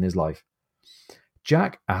earlier on in his life.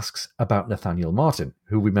 Jack asks about Nathaniel Martin,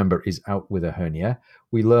 who, remember, is out with a hernia.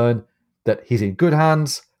 We learn that he's in good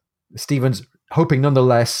hands. Stephen's hoping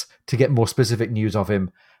nonetheless to get more specific news of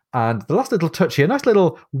him. And the last little touch here, nice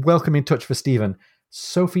little welcoming touch for Stephen.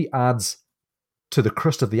 Sophie adds to the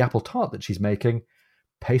crust of the apple tart that she's making,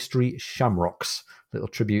 pastry shamrocks, little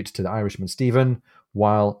tribute to the Irishman Stephen,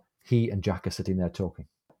 while he and Jack are sitting there talking.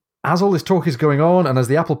 As all this talk is going on, and as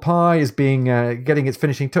the apple pie is being getting its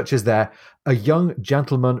finishing touches there, a young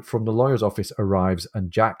gentleman from the lawyer's office arrives,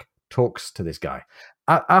 and Jack talks to this guy.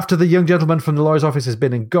 After the young gentleman from the lawyer's office has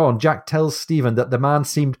been and gone, Jack tells Stephen that the man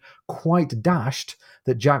seemed quite dashed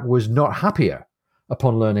that Jack was not happier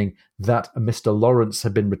upon learning that Mr. Lawrence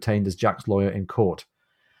had been retained as Jack's lawyer in court.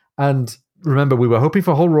 And remember, we were hoping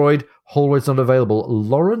for Holroyd. Holroyd's not available.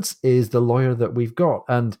 Lawrence is the lawyer that we've got.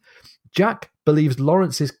 And Jack believes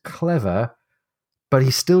Lawrence is clever, but he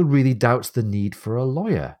still really doubts the need for a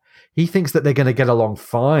lawyer. He thinks that they're going to get along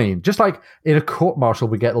fine. Just like in a court-martial,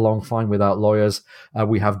 we get along fine without lawyers.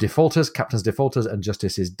 We have defaulters, captains defaulters, and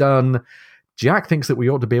justice is done. Jack thinks that we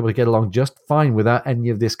ought to be able to get along just fine without any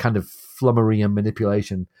of this kind of flummery and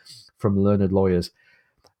manipulation from learned lawyers.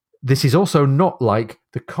 This is also not like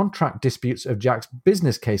the contract disputes of Jack's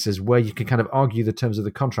business cases where you can kind of argue the terms of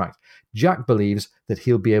the contract. Jack believes that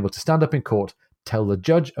he'll be able to stand up in court, tell the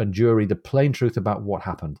judge and jury the plain truth about what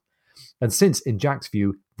happened. And since, in Jack's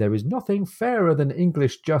view, there is nothing fairer than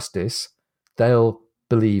English justice, they'll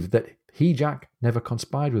believe that he, Jack, never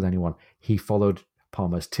conspired with anyone. He followed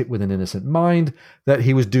Palmer's tip with an innocent mind, that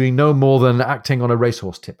he was doing no more than acting on a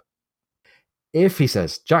racehorse tip.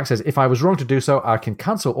 Jack says, if I was wrong to do so, I can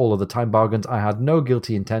cancel all of the time bargains. I had no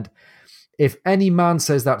guilty intent. If any man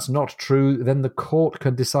says that's not true, then the court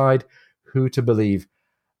can decide who to believe.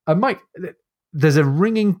 Mike, there's a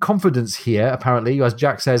ringing confidence here, apparently, as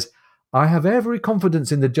Jack says, I have every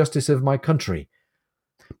confidence in the justice of my country.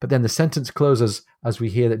 But then the sentence closes as we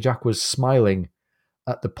hear that Jack was smiling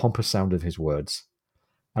at the pompous sound of his words.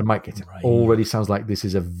 And Mike, it already sounds like this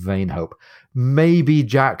is a vain hope. Maybe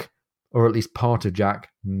Jack, or at least part of Jack,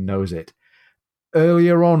 knows it.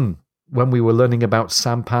 Earlier on, when we were learning about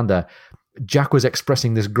Sam Panda, Jack was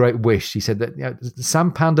expressing this great wish. He said that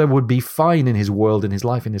Sam Panda would be fine in his world, in his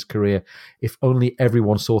life, in his career, if only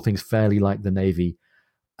everyone saw things fairly like the Navy.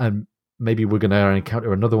 And maybe we're going to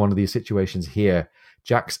encounter another one of these situations here.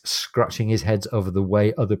 Jack's scratching his head over the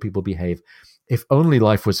way other people behave. If only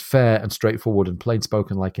life was fair and straightforward and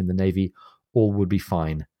plain-spoken like in the Navy, all would be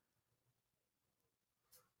fine.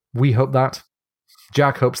 We hope that.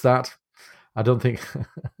 Jack hopes that. I don't think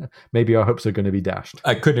maybe our hopes are going to be dashed.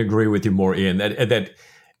 I couldn't agree with you more, Ian. That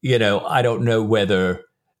I don't know whether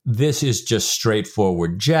this is just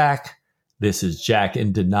straightforward Jack. This is Jack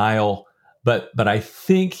in denial. But I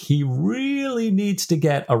think he really needs to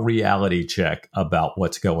get a reality check about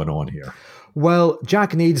what's going on here. Well,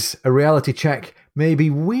 Jack needs a reality check. Maybe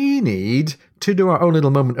we need to do our own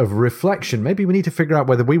little moment of reflection. Maybe we need to figure out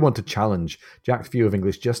whether we want to challenge Jack's view of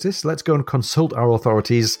English justice. Let's go and consult our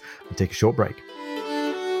authorities and take a short break.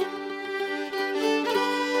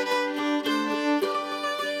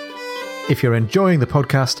 If you're enjoying the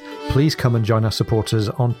podcast, please come and join our supporters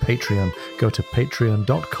on Patreon. Go to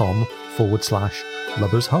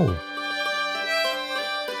patreon.com/lubbershole.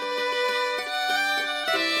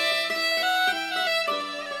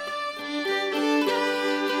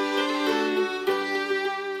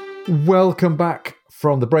 Welcome back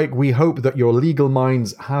from the break. We hope that your legal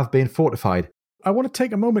minds have been fortified. I want to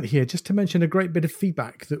take a moment here just to mention a great bit of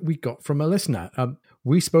feedback that we got from a listener.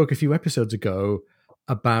 We spoke a few episodes ago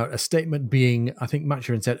about a statement being, I think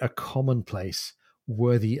Maturin said, a commonplace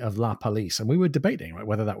worthy of La Palisse. And we were debating, right,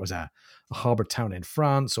 whether that was a harbour town in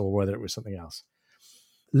France or whether it was something else.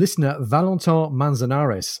 Listener Valentin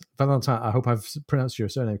Manzanares, Valentin, I hope I've pronounced your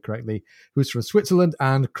surname correctly, who's from Switzerland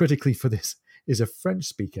and critically for this is a French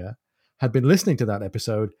speaker, had been listening to that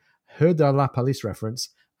episode, heard the La Palisse reference,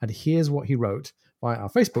 and here's what he wrote via our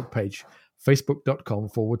Facebook page,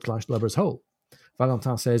 facebook.com/lubbershole.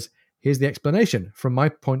 Valentin says, here's the explanation from my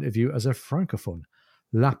point of view as a francophone.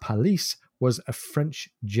 La Palisse was a French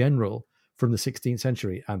general from the 16th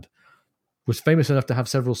century and was famous enough to have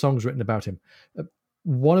several songs written about him.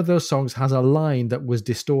 One of those songs has a line that was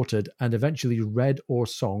distorted and eventually read or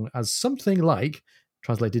sung as something like,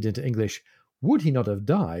 translated into English, would he not have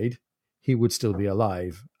died, he would still be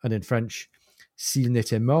alive. And in French, s'il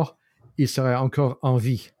n'était mort, il serait encore en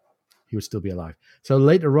vie. He would still be alive. So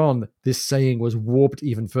later on, this saying was warped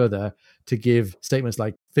even further to give statements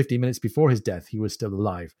like 50 minutes before his death, he was still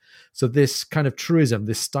alive. So this kind of truism,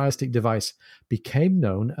 this stylistic device, became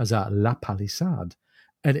known as a la palissade.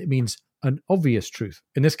 And it means an obvious truth.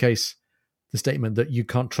 In this case, the statement that you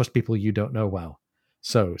can't trust people you don't know well.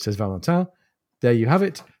 So, says Valentin, there you have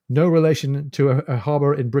it. No relation to a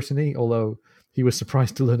harbour in Brittany, although he was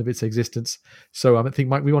surprised to learn of its existence. So I think,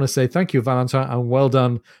 Mike, we want to say thank you, Valentin, and well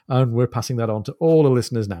done. And we're passing that on to all the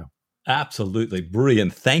listeners now. Absolutely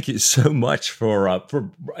brilliant. Thank you so much for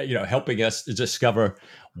helping us to discover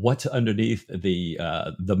what's underneath the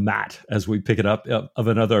mat as we pick it up of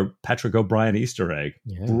another Patrick O'Brien Easter egg.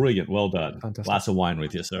 Yeah. Brilliant. Well done. Fantastic. Glass of wine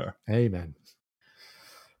with you, sir. Amen.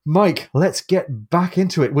 Mike, let's get back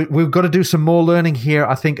into it. We've got to do some more learning here,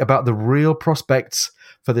 I think, about the real prospects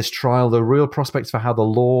for this trial, the real prospects for how the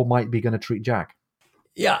law might be going to treat Jack.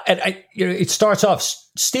 Yeah, and it starts off,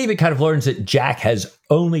 Stephen kind of learns that Jack has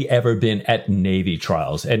only ever been at Navy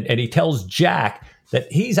trials, and he tells Jack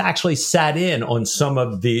that he's actually sat in on some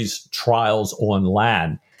of these trials on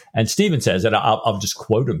land. And Stephen says, and I'll just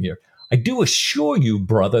quote him here, I do assure you,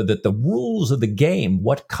 brother, that the rules of the game,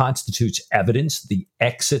 what constitutes evidence, the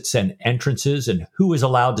exits and entrances, and who is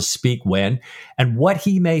allowed to speak when, and what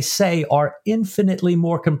he may say are infinitely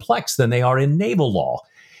more complex than they are in naval law.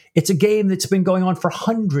 It's a game that's been going on for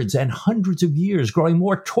hundreds and hundreds of years, growing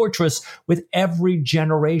more torturous with every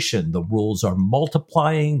generation. The rules are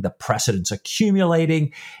multiplying, the precedents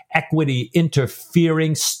accumulating, equity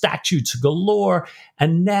interfering, statutes galore,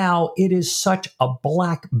 and now it is such a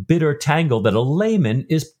black, bitter tangle that a layman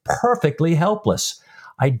is perfectly helpless.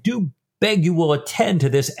 I do beg you will attend to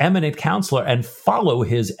this eminent counselor and follow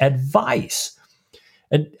his advice.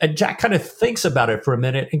 And Jack kind of thinks about it for a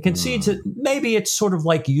minute and concedes that maybe it's sort of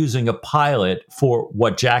like using a pilot for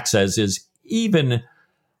what Jack says is even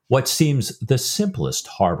what seems the simplest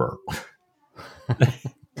harbor.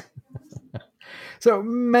 So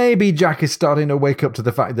maybe Jack is starting to wake up to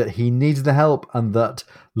the fact that he needs the help and that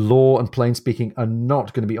law and plain speaking are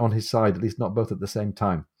not going to be on his side, at least not both at the same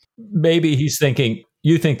time. Maybe he's thinking,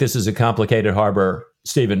 you think this is a complicated harbor,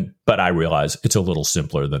 Stephen, but I realize it's a little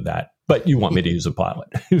simpler than that. But you want me to use a pilot.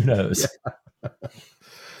 Who knows? Yeah.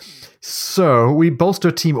 So we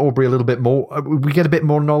bolster Team Aubrey a little bit more. We get a bit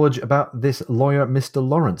more knowledge about this lawyer, Mr.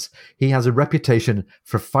 Lawrence. He has a reputation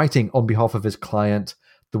for fighting on behalf of his client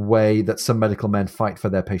the way that some medical men fight for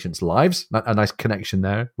their patients' lives. A nice connection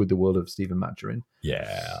there with the world of Stephen Maturin.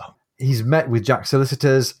 Yeah. He's met with Jack's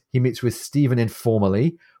solicitors. He meets with Stephen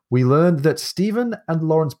informally. We learned that Stephen and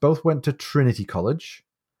Lawrence both went to Trinity College,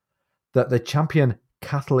 that they champion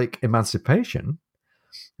Catholic emancipation,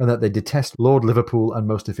 and that they detest Lord Liverpool and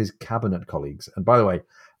most of his cabinet colleagues. And by the way,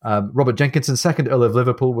 Robert Jenkinson, 2nd Earl of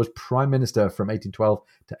Liverpool, was Prime Minister from 1812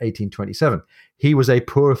 to 1827. He was a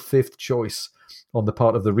poor fifth choice on the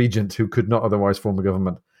part of the regent who could not otherwise form a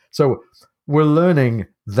government. So we're learning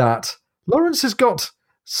that Lawrence has got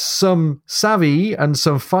some savvy and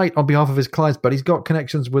some fight on behalf of his clients, but he's got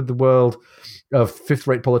connections with the world of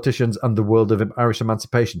fifth-rate politicians and the world of Irish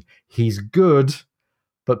emancipation. He's good,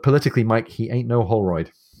 but politically, Mike, he ain't no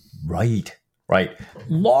Holroyd. Right.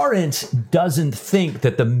 Lawrence doesn't think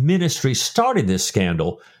that the ministry started this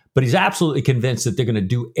scandal, but he's absolutely convinced that they're going to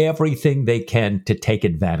do everything they can to take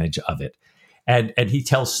advantage of it. And he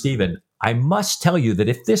tells Stephen, I must tell you that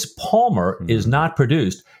if this Palmer is not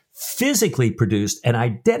produced, physically produced and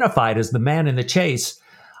identified as the man in the chase,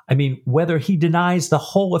 I mean, whether he denies the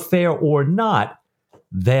whole affair or not,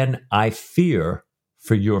 then I fear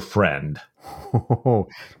for your friend.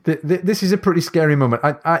 This is a pretty scary moment.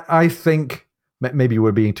 I think, maybe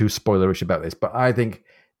we're being too spoilerish about this, but I think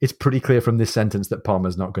it's pretty clear from this sentence that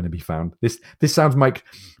Palmer's not going to be found. This sounds, Mike,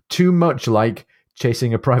 too much like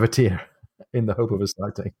chasing a privateer in the hope of a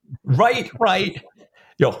sighting. Right.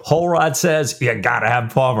 Holrod says, you got to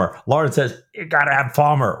have Palmer. Lawrence says, you got to have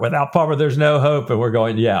Palmer. Without Palmer, there's no hope. And we're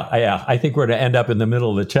going, yeah. I think we're going to end up in the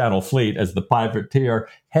middle of the Channel Fleet as the privateer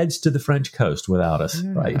heads to the French coast without us,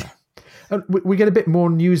 right? We get a bit more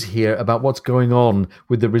news here about what's going on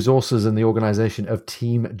with the resources and the organization of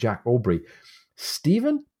Team Jack Aubrey.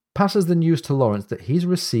 Stephen passes the news to Lawrence that he's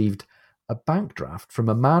received a bank draft from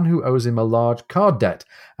a man who owes him a large card debt,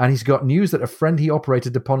 and he's got news that a friend he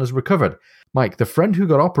operated upon has recovered. Mike, the friend who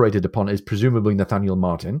got operated upon is presumably Nathaniel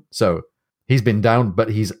Martin, so he's been down,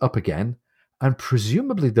 but he's up again, and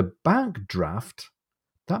presumably the bank draft,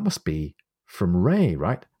 that must be from Ray,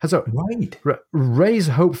 right? Right. Ray's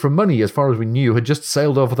hope for money, as far as we knew, had just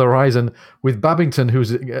sailed over the horizon with Babington,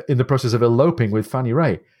 who's in the process of eloping with Fanny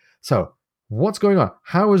Ray. So what's going on?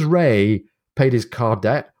 How has Ray paid his card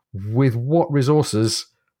debt? With what resources?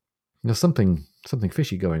 There's something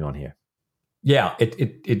fishy going on here. Yeah,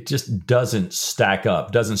 it just doesn't stack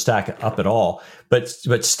up at all. But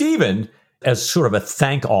Stephen, as sort of a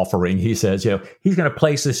thank offering, he says, he's going to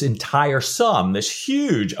place this entire sum, this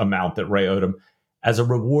huge amount that Ray owed him, as a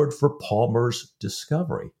reward for Palmer's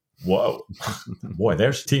discovery. Whoa. Boy,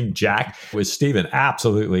 there's Team Jack with Stephen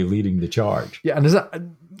absolutely leading the charge. Yeah, and there's a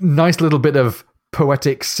nice little bit of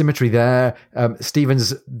poetic symmetry there.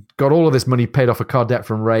 Stephen's got all of this money paid off a card debt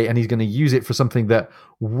from Ray, and he's going to use it for something that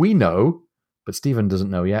we know, but Stephen doesn't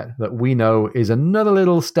know yet, that we know is another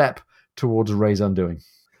little step towards Ray's undoing.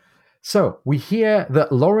 So we hear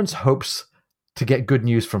that Lawrence hopes to get good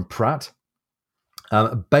news from Pratt.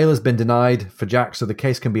 Bail has been denied for Jack, so the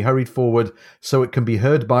case can be hurried forward so it can be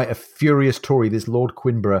heard by a furious Tory, this Lord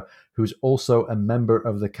Quinborough, who's also a member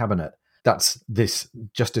of the cabinet. That's this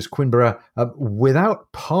Justice Quinborough.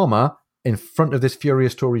 Without Palmer in front of this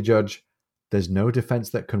furious Tory judge, there's no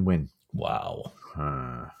defense that can win. Wow.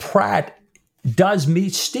 Pratt does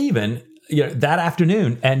meet Stephen that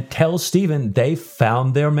afternoon and tells Stephen they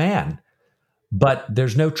found their man. But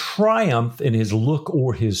there's no triumph in his look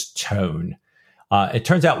or his tone. It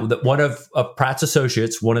turns out that one of Pratt's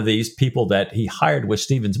associates, one of these people that he hired with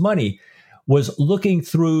Stephen's money, was looking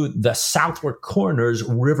through the southward corners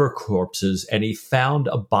river corpses, and he found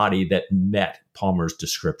a body that met Palmer's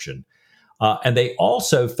description. And they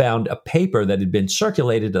also found a paper that had been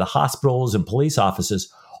circulated to the hospitals and police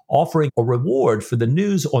offices offering a reward for the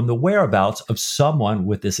news on the whereabouts of someone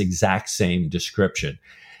with this exact same description.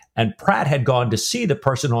 And Pratt had gone to see the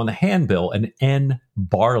person on the handbill, an N.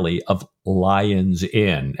 Barley of Lyons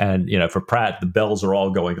Inn. And, for Pratt, the bells are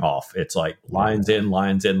all going off. It's like Lyons Inn,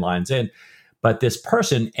 Lyons Inn, Lyons Inn. But this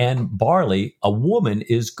person, N. Barley, a woman,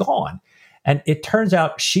 is gone. And it turns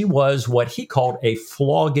out she was what he called a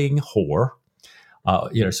flogging whore,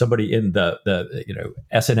 somebody in the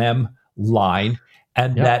S&M line.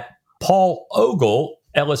 And that Paul Ogle,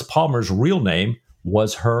 Ellis Palmer's real name,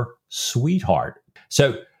 was her sweetheart.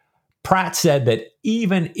 So Pratt said that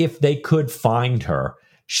even if they could find her,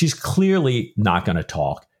 she's clearly not going to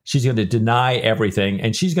talk. She's going to deny everything,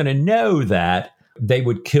 and she's going to know that they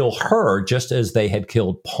would kill her just as they had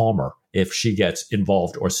killed Palmer if she gets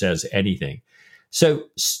involved or says anything. So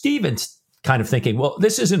Stephen's kind of thinking, well,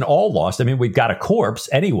 this isn't all lost. I mean, we've got a corpse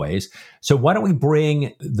anyways. So why don't we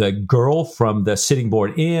bring the girl from the Sitting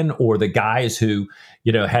Board Inn or the guys who,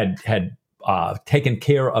 had taken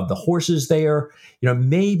care of the horses there?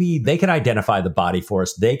 Maybe they can identify the body for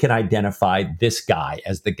us. They can identify this guy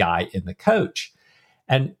as the guy in the coach.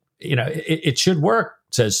 And, it should work,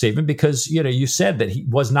 says Stephen, because, you said that he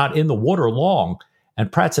was not in the water long.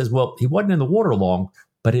 And Pratt says, well, he wasn't in the water long,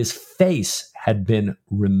 but his face had been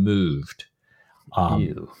removed.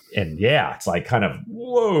 And it's like kind of,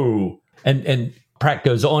 whoa. And Pratt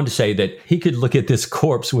goes on to say that he could look at this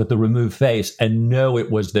corpse with the removed face and know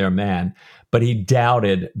it was their man, but he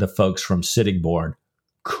doubted the folks from Sitting Board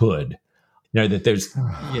could. That there's,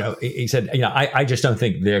 he said, I just don't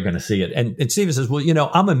think they're going to see it. And Stephen says,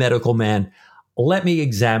 well, I'm a medical man. Let me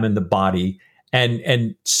examine the body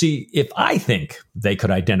and see if I think they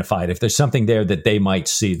could identify it, if there's something there that they might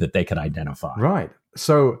see that they could identify. Right.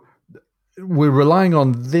 So we're relying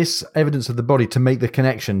on this evidence of the body to make the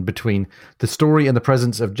connection between the story and the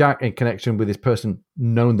presence of Jack in connection with this person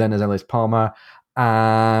known then as Ellis Palmer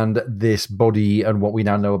and this body and what we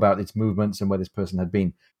now know about its movements and where this person had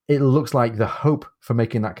been. It looks like the hope for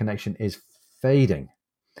making that connection is fading.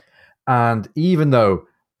 And even though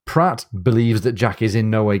Pratt believes that Jack is in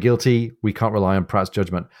no way guilty, we can't rely on Pratt's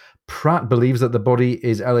judgment. Pratt believes that the body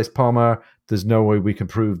is Ellis Palmer. There's no way we can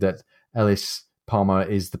prove that Ellis Palmer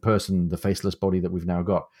is the person, the faceless body that we've now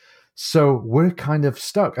got. So we're kind of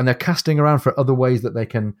stuck. And they're casting around for other ways that they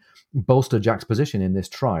can bolster Jack's position in this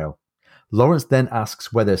trial. Lawrence then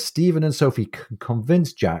asks whether Stephen and Sophie can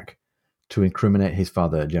convince Jack to incriminate his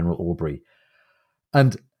father, General Aubrey.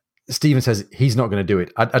 And Stephen says he's not going to do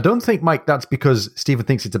it. I don't think, Mike, that's because Stephen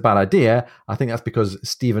thinks it's a bad idea. I think that's because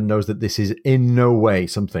Stephen knows that this is in no way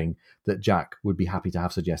something that Jack would be happy to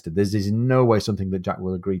have suggested. This is in no way something that Jack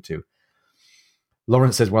will agree to.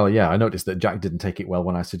 Lawrence says, well, yeah, I noticed that Jack didn't take it well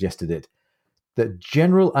when I suggested it. That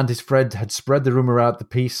General and his friend had spread the rumor out the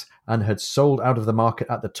piece and had sold out of the market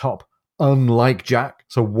at the top, unlike Jack.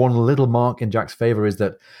 So one little mark in Jack's favor is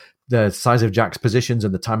that the size of Jack's positions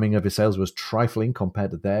and the timing of his sales was trifling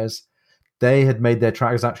compared to theirs. They had made their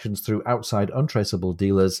transactions through outside untraceable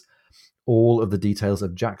dealers. All of the details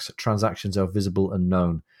of Jack's transactions are visible and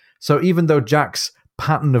known. So even though Jack's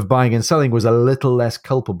pattern of buying and selling was a little less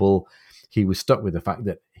culpable, he was stuck with the fact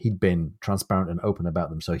that he'd been transparent and open about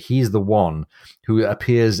them. So he's the one who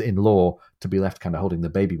appears in law to be left kind of holding the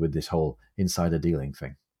baby with this whole insider dealing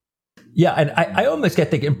thing. Yeah, and I almost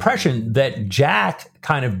get the impression that Jack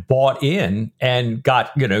kind of bought in and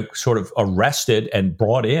got, sort of arrested and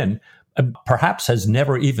brought in, and perhaps has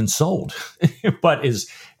never even sold, but is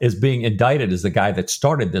being indicted as the guy that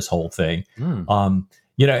started this whole thing. And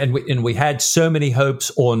we had so many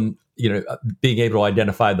hopes on, being able to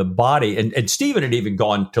identify the body. And Stephen had even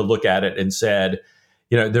gone to look at it and said,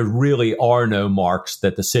 there really are no marks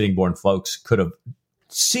that the Sitting Board folks could have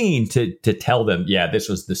seen to tell them, yeah, this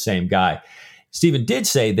was the same guy. Stephen did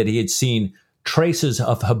say that he had seen traces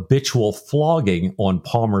of habitual flogging on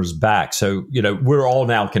Palmer's back. So, we're all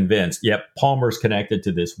now convinced, yep, Palmer's connected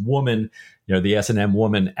to this woman, the S&M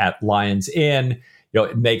woman at Lyons Inn.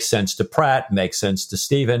 It makes sense to Pratt, makes sense to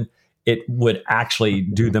Stephen. It would actually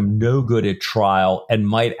do them no good at trial and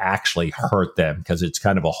might actually hurt them because it's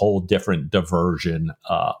kind of a whole different diversion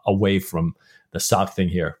away from the stock thing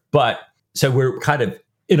here. But so we're kind of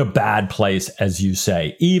in a bad place, as you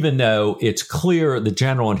say, even though it's clear the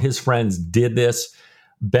general and his friends did this,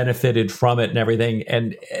 benefited from it and everything.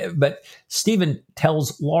 But Stephen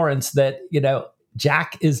tells Lawrence that,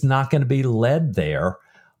 Jack is not going to be led there.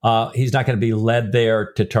 He's not going to be led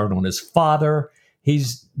there to turn on his father.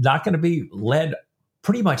 he's not going to be led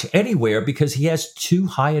pretty much anywhere because he has too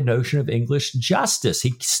high a notion of English justice.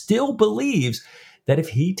 He still believes that if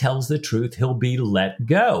he tells the truth, he'll be let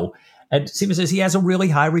go. And Stephen says he has a really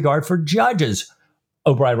high regard for judges.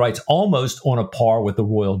 O'Brien writes, almost on a par with the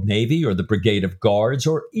Royal Navy or the Brigade of Guards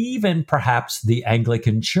or even perhaps the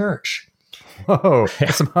Anglican Church. Whoa,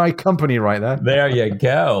 that's some high company right there. There you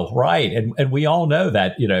go. Right. And we all know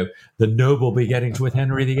that, the noble beginnings with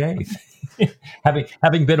Henry VIII.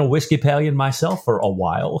 having been a Episcopalian myself for a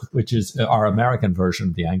while, which is our American version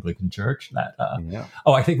of the Anglican Church.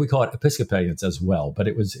 I think we call it Episcopalians as well, but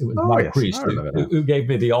it was my priest who gave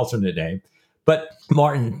me the alternate name. But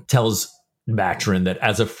Martin tells Maturin that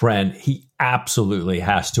as a friend, he absolutely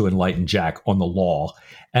has to enlighten Jack on the law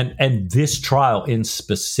and this trial in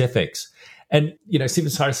specifics. And, Stephen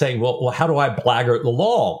started saying, well, how do I blackguard the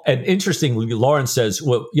law? And interestingly, Lawrence says,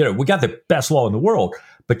 well, we got the best law in the world,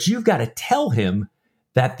 but you've got to tell him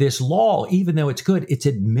that this law, even though it's good, it's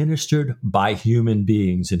administered by human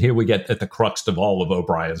beings. And here we get at the crux of all of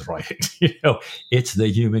O'Brien's writing. It's the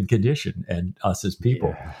human condition and us as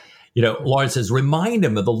people. Yeah. Lawrence says, remind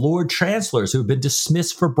him of the Lord Chancellors who have been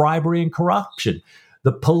dismissed for bribery and corruption,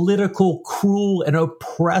 the political, cruel, and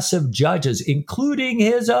oppressive judges, including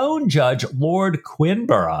his own judge, Lord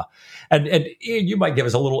Quinborough. And Ian, you might give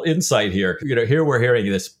us a little insight here. Here we're hearing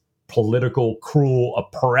this political, cruel,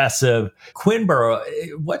 oppressive Quinborough.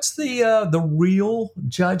 What's the real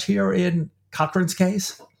judge here in Cochrane's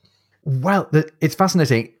case? Well, it's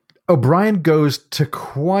fascinating. O'Brien goes to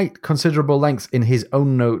quite considerable lengths in his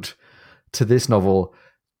own note to this novel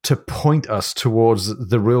to point us towards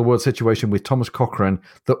the real world situation with Thomas Cochrane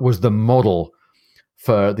that was the model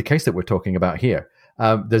for the case that we're talking about here.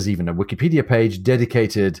 There's even a Wikipedia page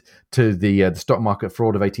dedicated to the stock market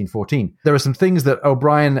fraud of 1814. There are some things that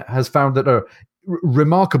O'Brien has found that are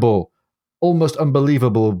remarkable, almost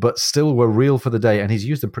unbelievable, but still were real for the day, and he's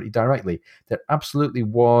used them pretty directly. There absolutely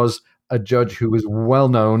was a judge who was well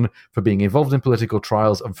known for being involved in political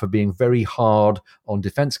trials and for being very hard on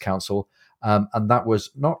defense counsel. And that was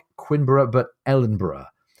not Quinborough, but Ellenborough.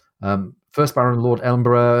 First Baron Lord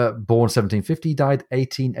Ellenborough, born 1750, died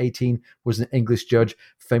 1818, was an English judge,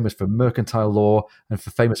 famous for mercantile law and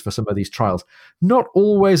famous for some of these trials. Not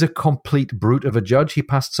always a complete brute of a judge. He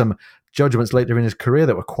passed some judgments later in his career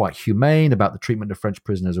that were quite humane about the treatment of French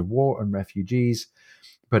prisoners of war and refugees.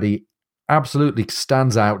 But he absolutely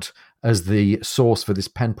stands out as the source for this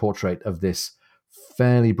pen portrait of this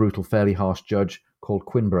fairly brutal, fairly harsh judge called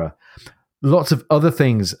Quinborough. Lots of other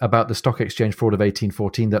things about the stock exchange fraud of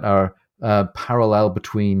 1814 that are parallel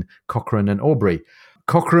between Cochrane and Aubrey.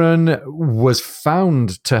 Cochrane was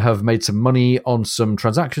found to have made some money on some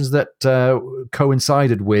transactions that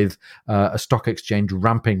coincided with a stock exchange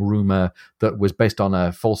ramping rumor that was based on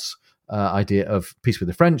a false idea of peace with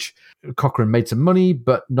the French. Cochrane made some money,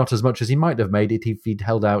 but not as much as he might have made it if he'd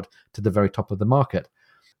held out to the very top of the market.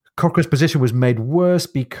 Cochrane's position was made worse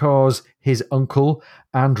because his uncle,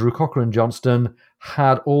 Andrew Cochrane Johnston,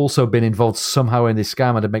 had also been involved somehow in this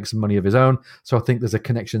scam and had made some money of his own. So I think there's a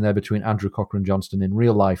connection there between Andrew Cochrane Johnston in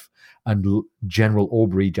real life and General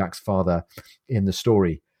Aubrey, Jack's father, in the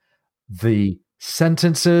story. The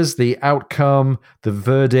sentences, the outcome, the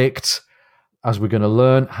verdict, as we're going to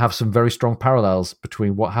learn, have some very strong parallels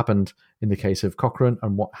between what happened in the case of Cochrane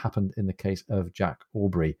and what happened in the case of Jack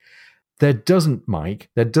Aubrey. There doesn't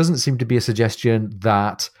seem to be a suggestion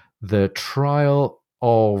that the trial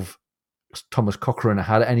of Thomas Cochrane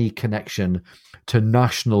had any connection to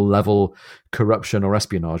national level corruption or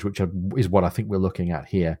espionage, which is what I think we're looking at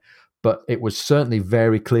here. But it was certainly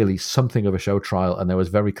very clearly something of a show trial, and there was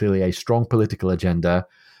very clearly a strong political agenda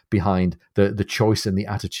behind the choice and the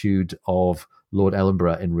attitude of Lord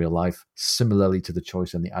Ellenborough in real life, similarly to the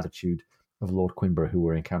choice and the attitude of Lord Quinborough, who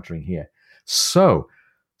we're encountering here. So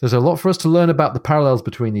there's a lot for us to learn about the parallels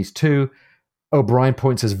between these two. O'Brien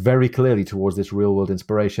points us very clearly towards this real-world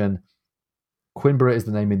inspiration. Quinborough is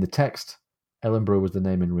the name in the text. Ellenborough was the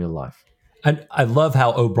name in real life. And I love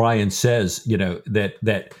how O'Brien says,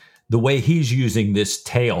 that the way he's using this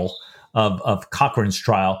tale of Cochrane's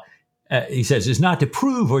trial, he says, is not to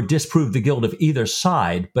prove or disprove the guilt of either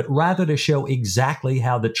side, but rather to show exactly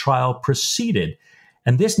how the trial proceeded.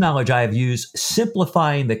 And this knowledge I have used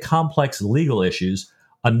simplifying the complex legal issues,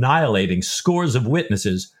 annihilating scores of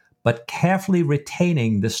witnesses, but carefully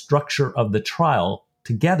retaining the structure of the trial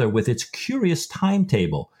together with its curious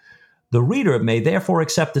timetable. The reader may therefore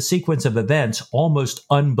accept the sequence of events almost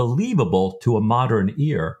unbelievable to a modern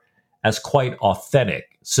ear as quite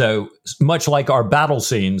authentic. So much like our battle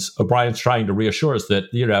scenes, O'Brien's trying to reassure us that,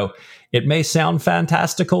 it may sound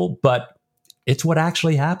fantastical, but it's what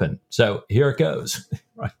actually happened. So here it goes.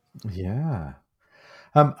 Right. Yeah.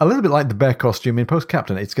 A little bit like the bear costume in Post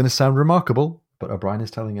Captain. It's going to sound remarkable, but O'Brien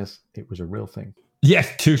is telling us it was a real thing. Yeah,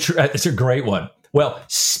 it's a great one. Well,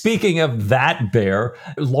 speaking of that bear,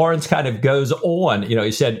 Lawrence kind of goes on.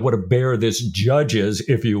 He said what a bear this judge is,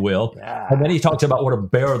 if you will. Yeah. And then he talks about what a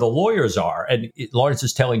bear the lawyers are. And Lawrence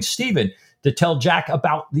is telling Stephen to tell Jack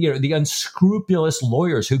about the unscrupulous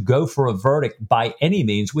lawyers who go for a verdict by any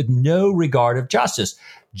means with no regard of justice.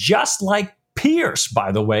 Just like Pierce,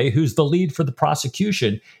 by the way, who's the lead for the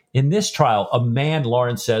prosecution in this trial, a man,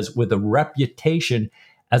 Lawrence says, with a reputation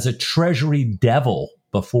as a treasury devil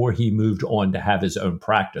before he moved on to have his own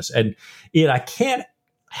practice. And I can't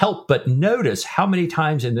help but notice how many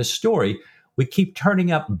times in this story we keep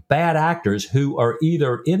turning up bad actors who are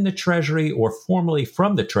either in the Treasury or formerly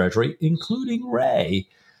from the Treasury, including Ray.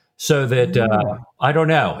 So that, I don't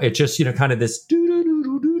know, it's just, kind of this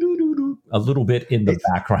a little bit in the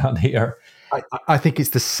background here. I think it's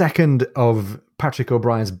the second of Patrick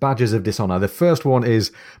O'Brien's badges of dishonor. The first one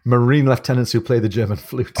is Marine lieutenants who play the German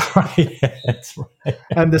flute. Yeah, that's right.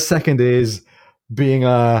 And the second is being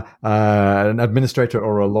an administrator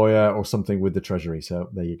or a lawyer or something with the Treasury. So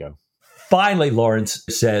there you go. Finally, Lawrence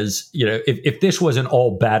says, if this wasn't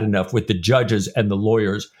all bad enough with the judges and the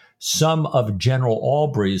lawyers, some of General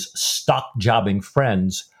Aubrey's stock jobbing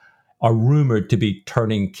friends are rumored to be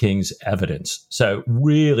turning King's evidence. So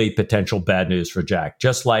really potential bad news for Jack.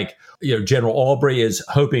 Just like, General Aubrey is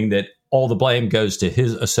hoping that all the blame goes to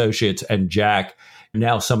his associates and Jack.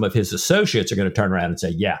 Now some of his associates are going to turn around and say,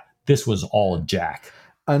 yeah, this was all Jack.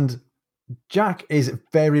 And Jack is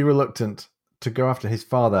very reluctant to go after his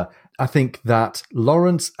father. I think that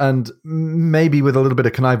Lawrence and maybe with a little bit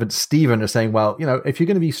of connivance, Stephen are saying, well, if you're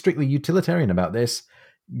going to be strictly utilitarian about this,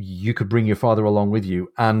 you could bring your father along with you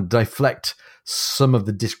and deflect some of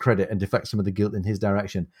the discredit and deflect some of the guilt in his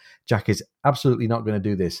direction. Jack is absolutely not going to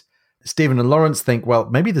do this. Stephen and Lawrence think, well,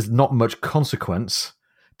 maybe there's not much consequence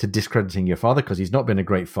to discrediting your father because he's not been a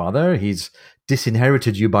great father. He's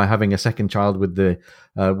disinherited you by having a second child with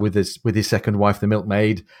his second wife, the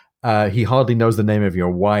milkmaid. He hardly knows the name of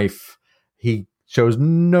your wife. He shows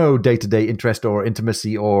no day-to-day interest or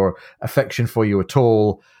intimacy or affection for you at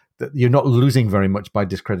all. You're not losing very much by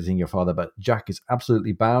discrediting your father, but Jack is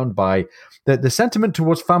absolutely bound by the sentiment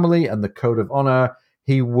towards family and the code of honor.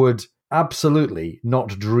 He would absolutely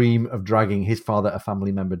not dream of dragging his father, a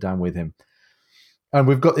family member, down with him. And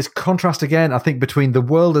we've got this contrast again, I think, between the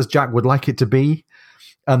world as Jack would like it to be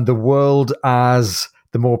and the world as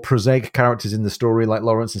the more prosaic characters in the story, like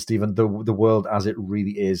Lawrence and Stephen, the world as it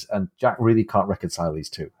really is. And Jack really can't reconcile these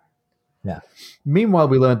two. Yeah. Meanwhile,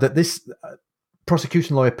 we learned that this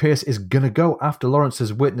prosecution lawyer Pierce is going to go after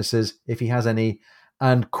Lawrence's witnesses if he has any,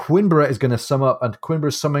 and Quinborough is going to sum up, and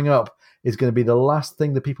Quinborough's summing up is going to be the last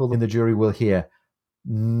thing the people in the jury will hear,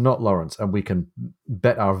 not Lawrence. And we can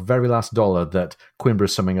bet our very last dollar that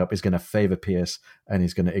Quinborough's summing up is going to favor Pierce and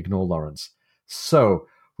he's going to ignore Lawrence. So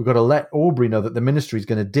we've got to let Aubrey know that the ministry is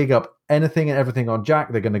going to dig up anything and everything on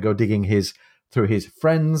Jack. They're going to go digging through his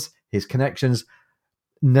friends, his connections.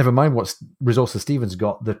 Never mind what resources Stephen's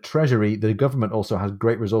got. The Treasury, the government also has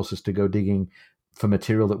great resources to go digging for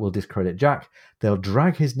material that will discredit Jack. They'll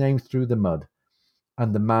drag his name through the mud.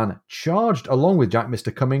 And the man charged along with Jack,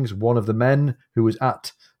 Mr. Cummings, one of the men who was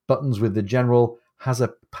at buttons with the general, has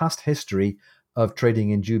a past history of trading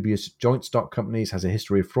in dubious joint stock companies, has a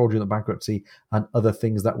history of fraudulent bankruptcy and other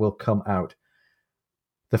things that will come out.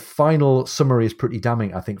 The final summary is pretty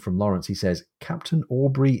damning, I think, from Lawrence. He says, Captain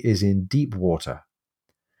Aubrey is in deep water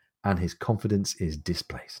and his confidence is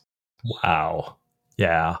displaced. Wow.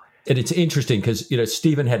 Yeah. And it's interesting because,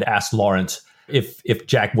 Stephen had asked Lawrence if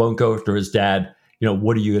Jack won't go after his dad,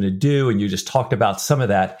 what are you going to do? And you just talked about some of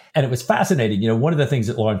that. And it was fascinating. One of the things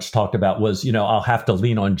that Lawrence talked about was, I'll have to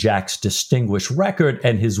lean on Jack's distinguished record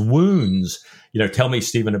and his wounds. Tell me,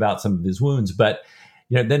 Stephen, about some of his wounds. But,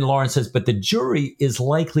 then Lawrence says, but the jury is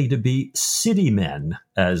likely to be city men,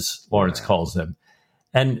 as Lawrence calls them.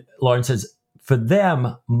 And Lawrence says, for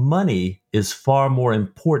them, money is far more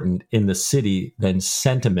important in the city than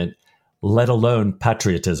sentiment, let alone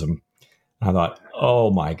patriotism. I thought,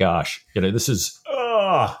 oh my gosh, this is,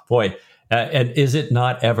 boy. And is it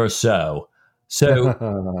not ever so?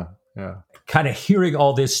 So kind of hearing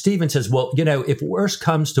all this, Stephen says, well, if worse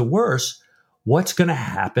comes to worse, what's going to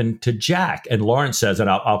happen to Jack? And Lawrence says, and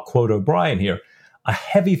I'll quote O'Brien here, a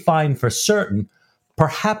heavy fine for certain,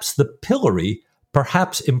 perhaps the pillory,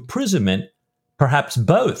 perhaps imprisonment, perhaps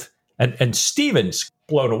both. And Stephen's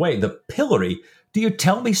blown away. The pillory? Do you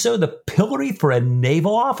tell me so? The pillory for a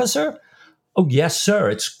naval officer? Oh, yes, sir.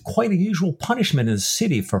 It's quite a usual punishment in the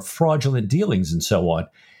city for fraudulent dealings and so on.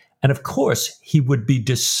 And of course, he would be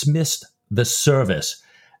dismissed the service.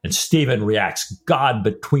 And Stephen reacts, God,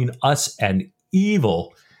 between us and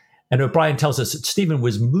evil. And O'Brien tells us that Stephen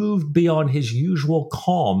was moved beyond his usual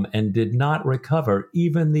calm and did not recover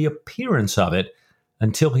even the appearance of it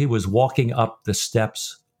until he was walking up the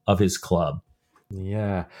steps of his club.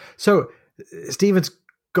 Yeah. So Stephen's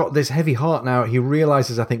got this heavy heart now. He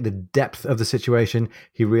realizes, I think, the depth of the situation.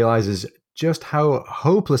 He realizes just how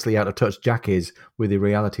hopelessly out of touch Jack is with the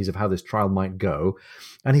realities of how this trial might go.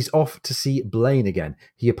 And he's off to see Blaine again.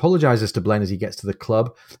 He apologizes to Blaine as he gets to the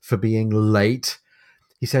club for being late.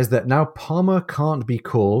 He says that now Palmer can't be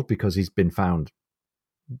called because he's been found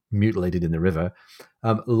mutilated in the river.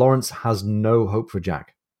 Lawrence has no hope for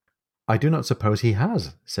Jack. I do not suppose he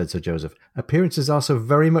has, said Sir Joseph. Appearances are so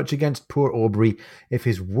very much against poor Aubrey. If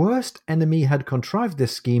his worst enemy had contrived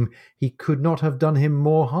this scheme, he could not have done him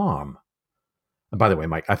more harm. And by the way,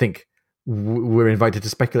 Mike, I think we're invited to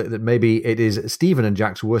speculate that maybe it is Stephen and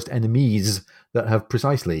Jack's worst enemies that have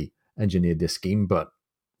precisely engineered this scheme, but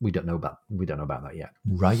we don't know about that yet.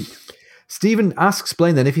 Right. Stephen asks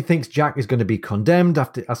Blaine then if he thinks Jack is going to be condemned,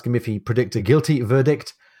 after asking him if he predicts a guilty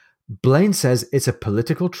verdict. Blaine says it's a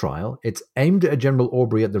political trial. It's aimed at General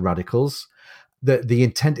Aubrey at the radicals. The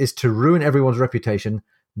intent is to ruin everyone's reputation.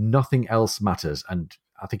 Nothing else matters. And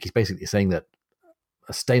I think he's basically saying that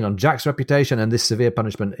a stain on Jack's reputation and this severe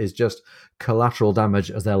punishment is just collateral damage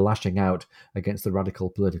as they're lashing out against the radical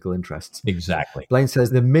political interests. Exactly. Blaine says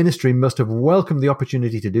the ministry must have welcomed the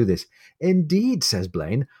opportunity to do this. Indeed, says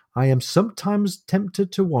Blaine, I am sometimes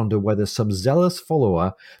tempted to wonder whether some zealous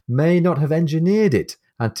follower may not have engineered it,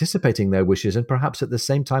 anticipating their wishes and perhaps at the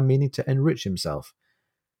same time meaning to enrich himself.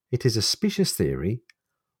 It is a specious theory,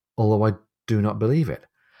 although I do not believe it.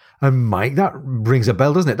 And Mike, that rings a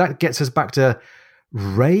bell, doesn't it? That gets us back to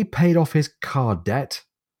Ray paid off his card debt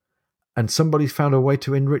and somebody's found a way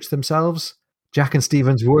to enrich themselves. Jack and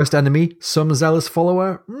Stephen's worst enemy, some zealous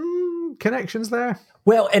follower. Connections there.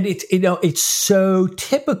 Well, and it's so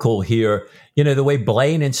typical here, the way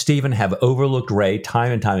Blaine and Stephen have overlooked Ray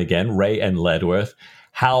time and time again, Ray and Ledworth,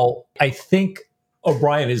 how I think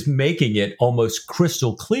O'Brien is making it almost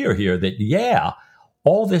crystal clear here that, yeah,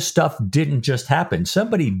 all this stuff didn't just happen.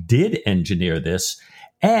 Somebody did engineer this.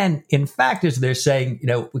 And in fact, as they're saying,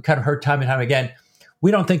 we kind of heard time and time again,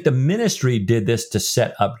 we don't think the ministry did this to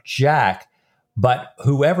set up Jack, but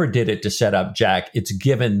whoever did it to set up Jack, it's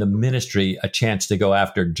given the ministry a chance to go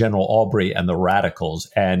after General Aubrey and the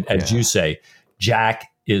radicals. And as you say, Jack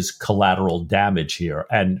is collateral damage here.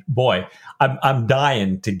 And boy, I'm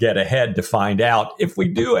dying to get ahead to find out, if we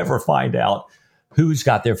do ever find out, who's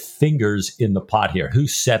got their fingers in the pot here, who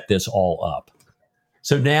set this all up.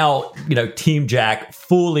 So now, Team Jack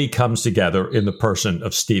fully comes together in the person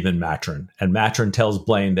of Stephen Maturin. And Maturin tells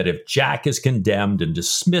Blaine that if Jack is condemned and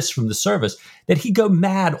dismissed from the service, that he go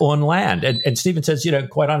mad on land. And Stephen says,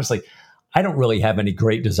 quite honestly, I don't really have any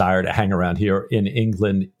great desire to hang around here in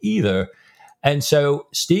England either. And so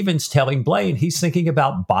Stephen's telling Blaine he's thinking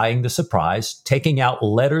about buying the Surprise, taking out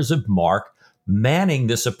letters of marque, manning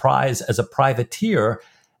the Surprise as a privateer,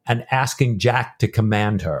 and asking Jack to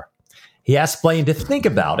command her. He asks Blaine to think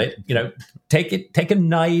about it, take a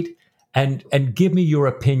night and give me your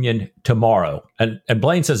opinion tomorrow. And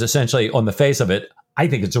Blaine says essentially on the face of it, I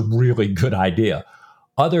think it's a really good idea.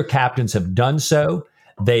 Other captains have done so.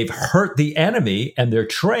 They've hurt the enemy and their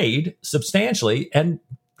trade substantially and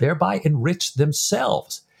thereby enriched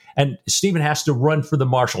themselves. And Stephen has to run for the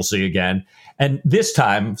Marshalsea again. And this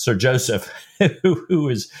time, Sir Joseph, who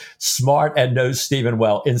is smart and knows Stephen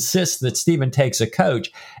well, insists that Stephen takes a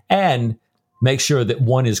coach and makes sure that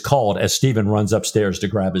one is called as Stephen runs upstairs to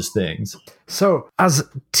grab his things. So as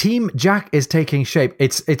Team Jack is taking shape,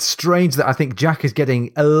 it's strange that I think Jack is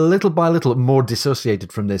getting a little by little more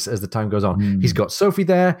dissociated from this as the time goes on. He's got Sophie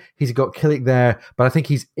there, he's got Killick there, but I think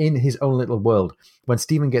he's in his own little world. When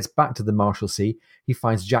Stephen gets back to the Marshalsea, he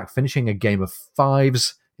finds Jack finishing a game of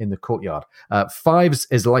fives in the courtyard. Fives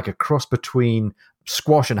is like a cross between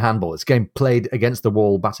squash and handball. It's a game played against the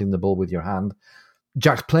wall, batting the ball with your hand.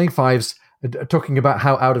 Jack's playing fives, talking about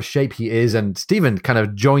how out of shape he is, and Stephen kind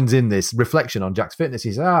of joins in this reflection on Jack's fitness.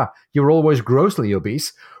 He says, you're always grossly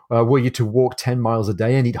obese. Were you to walk 10 miles a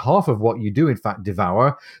day and eat half of what you do, in fact,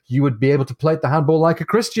 devour, you would be able to play the handball like a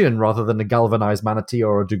Christian rather than a galvanized manatee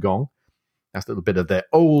or a dugong. That's a little bit of their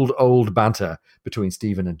old banter between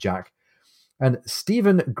Stephen and Jack. And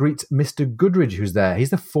Stephen greets Mr. Goodridge, who's there. He's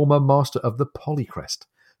the former master of the Polycrest.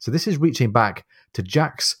 So this is reaching back to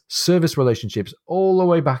Jack's service relationships all the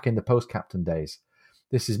way back in the post-captain days.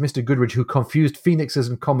 This is Mr. Goodridge, who confused phoenixes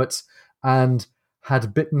and comets and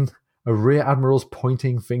had bitten a rear admiral's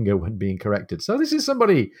pointing finger when being corrected. So this is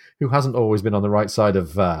somebody who hasn't always been on the right side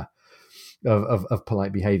of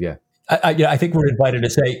polite behavior. I think we're invited to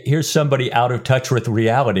say, here's somebody out of touch with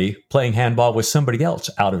reality playing handball with somebody else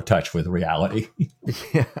out of touch with reality.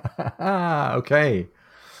 Yeah. Okay.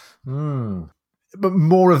 But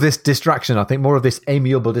more of this distraction, I think, more of this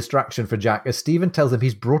amiable distraction for Jack, as Stephen tells him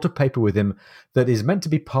he's brought a paper with him that is meant to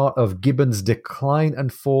be part of Gibbon's Decline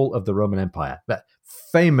and Fall of the Roman Empire, that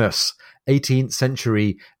famous 18th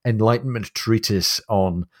century Enlightenment treatise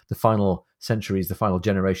on the final centuries, the final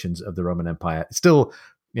generations of the Roman Empire. It's still,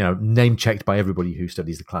 name-checked by everybody who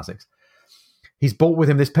studies the classics. He's brought with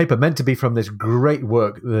him this paper meant to be from this great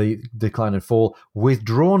work, The Decline and Fall,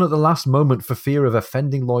 withdrawn at the last moment for fear of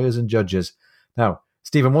offending lawyers and judges. Now,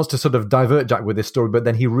 Stephen wants to sort of divert Jack with this story, but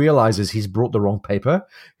then he realizes he's brought the wrong paper.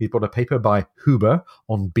 He's brought a paper by Huber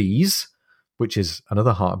on bees, which is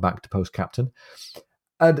another hark-back to post-captain,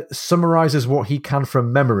 and summarizes what he can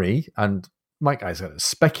from memory. And Mike, I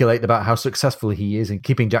speculate about how successful he is in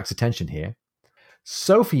keeping Jack's attention here.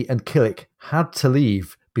 Sophie and Killick had to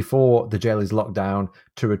leave before the jail is locked down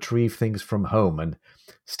to retrieve things from home. And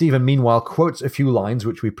Stephen, meanwhile, quotes a few lines,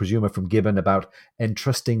 which we presume are from Gibbon, about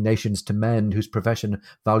entrusting nations to men whose profession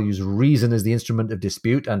values reason as the instrument of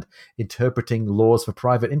dispute and interpreting laws for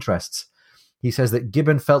private interests. He says that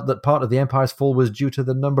Gibbon felt that part of the empire's fall was due to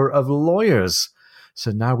the number of lawyers.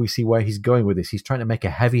 So now we see where he's going with this. He's trying to make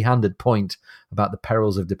a heavy-handed point about the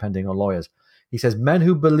perils of depending on lawyers. He says men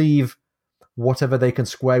who believe whatever they can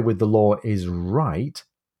square with the law is right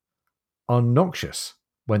are noxious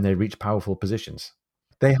when they reach powerful positions.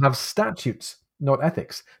 They have statutes, not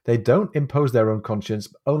ethics. They don't impose their own conscience,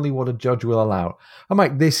 only what a judge will allow. I'm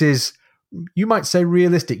like, this is, you might say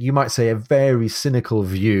realistic, you might say a very cynical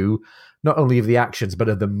view, not only of the actions, but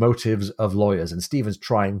of the motives of lawyers. And Stephen's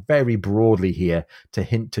trying very broadly here to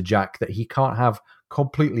hint to Jack that he can't have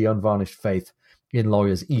completely unvarnished faith in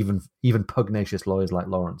lawyers, even pugnacious lawyers like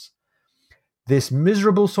Lawrence. This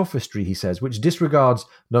miserable sophistry, he says, which disregards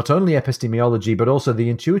not only epistemology, but also the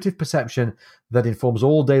intuitive perception that informs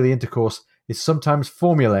all daily intercourse, is sometimes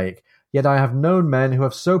formulaic, yet I have known men who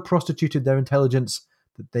have so prostituted their intelligence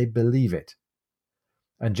that they believe it.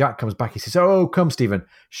 And Jack comes back, he says, oh, come, Stephen,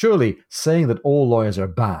 surely saying that all lawyers are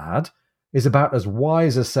bad is about as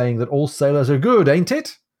wise as saying that all sailors are good, ain't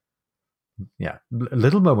it? Yeah, a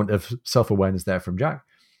little moment of self-awareness there from Jack.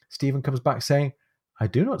 Stephen comes back saying, I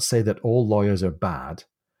do not say that all lawyers are bad,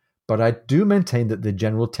 but I do maintain that the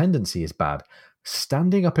general tendency is bad.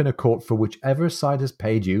 Standing up in a court for whichever side has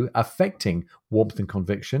paid you, affecting warmth and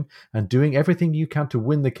conviction, and doing everything you can to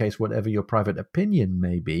win the case, whatever your private opinion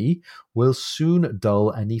may be, will soon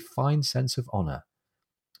dull any fine sense of honour.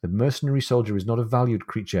 The mercenary soldier is not a valued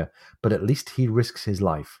creature, but at least he risks his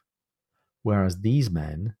life, whereas these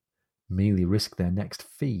men merely risk their next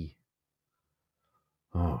fee.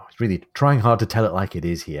 Oh, it's really trying hard to tell it like it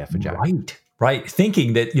is here for Jack. Right.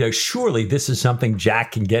 Thinking that, surely this is something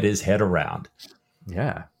Jack can get his head around.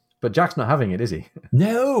 Yeah. But Jack's not having it, is he?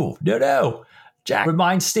 No. Jack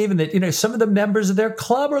reminds Stephen that, some of the members of their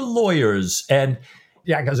club are lawyers. And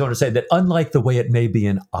Jack goes on to say that unlike the way it may be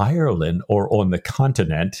in Ireland or on the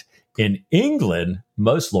continent, in England,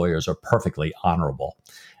 most lawyers are perfectly honorable.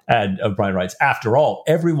 And O'Brien writes, after all,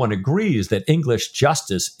 everyone agrees that English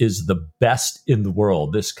justice is the best in the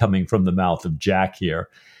world. This coming from the mouth of Jack here.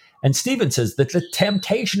 And Stephen says that the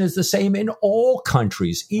temptation is the same in all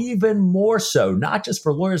countries, even more so, not just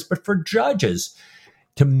for lawyers, but for judges,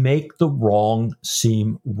 to make the wrong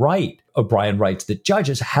seem right. O'Brien writes that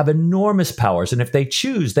judges have enormous powers, and if they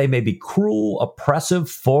choose, they may be cruel, oppressive,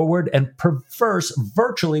 forward, and perverse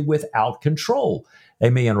virtually without control. They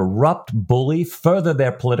may interrupt, bully, further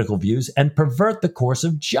their political views, and pervert the course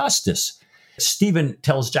of justice. Stephen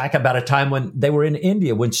tells Jack about a time when they were in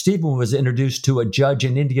India, when Stephen was introduced to a judge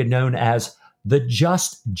in India known as the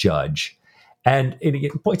Just Judge. And he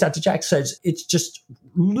points out to Jack, says, it's just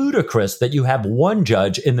ludicrous that you have one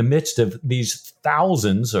judge in the midst of these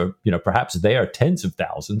thousands, or perhaps they are tens of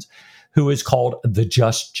thousands, who is called the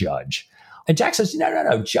Just Judge. And Jack says,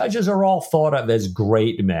 no. Judges are all thought of as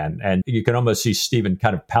great men. And you can almost see Stephen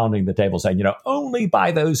kind of pounding the table saying, only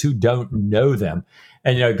by those who don't know them.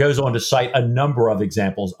 And, goes on to cite a number of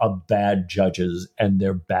examples of bad judges and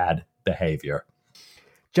their bad behavior.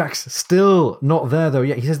 Jack's still not there, though,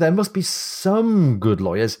 yet. He says there must be some good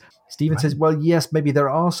lawyers. Stephen says, well, yes, maybe there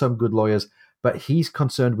are some good lawyers, but he's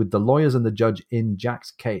concerned with the lawyers and the judge in Jack's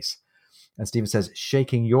case. And Stephen says,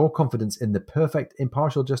 shaking your confidence in the perfect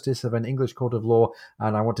impartial justice of an English court of law,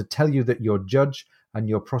 and I want to tell you that your judge and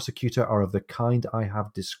your prosecutor are of the kind I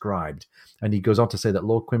have described. And he goes on to say that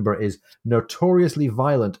Lord Quimber is notoriously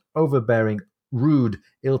violent, overbearing, rude,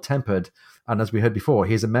 ill-tempered, and as we heard before,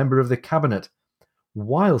 he is a member of the cabinet.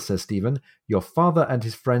 While, says Stephen, your father and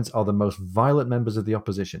his friends are the most violent members of the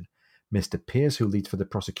opposition. Mr. Pierce, who leads for the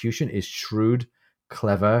prosecution, is shrewd,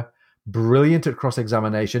 clever, brilliant at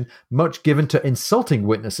cross-examination, much given to insulting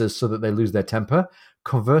witnesses so that they lose their temper,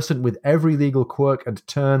 conversant with every legal quirk and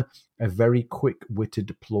turn, a very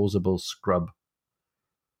quick-witted, plausible scrub.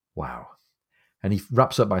 Wow. And he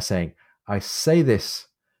wraps up by saying, I say this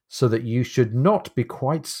so that you should not be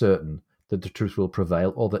quite certain that the truth will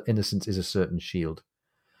prevail or that innocence is a certain shield,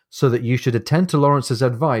 so that you should attend to Lawrence's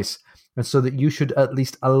advice, and so that you should at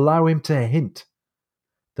least allow him to hint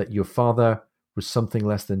that your father was something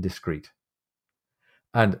less than discreet.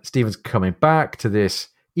 And Stephen's coming back to this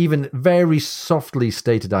even very softly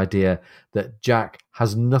stated idea that Jack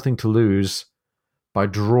has nothing to lose by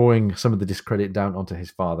drawing some of the discredit down onto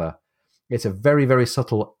his father. It's a very, very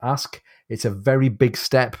subtle ask. It's a very big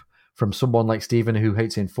step from someone like Stephen who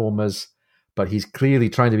hates informers, but he's clearly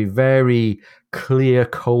trying to be very clear,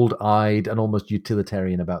 cold-eyed, and almost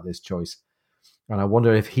utilitarian about this choice. And I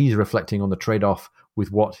wonder if he's reflecting on the trade-off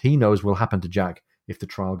with what he knows will happen to Jack if the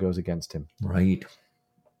trial goes against him. Right.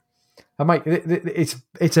 And Mike,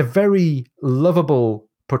 it's a very lovable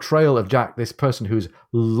portrayal of Jack, this person who's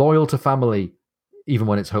loyal to family, even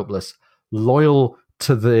when it's hopeless, loyal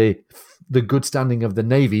to the good standing of the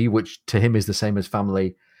Navy, which to him is the same as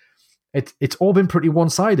family. It's all been pretty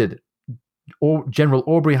one-sided. General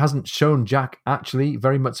Aubrey hasn't shown Jack actually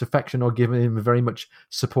very much affection or given him very much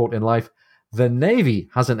support in life. The Navy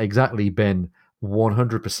hasn't exactly been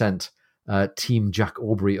 100% Team Jack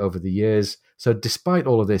Aubrey over the years. So despite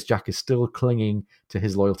all of this, Jack is still clinging to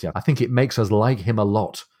his loyalty. I think it makes us like him a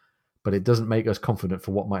lot, but it doesn't make us confident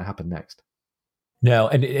for what might happen next. No,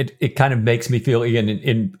 and it kind of makes me feel, again,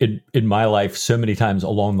 in my life, so many times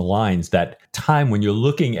along the lines, that time when you're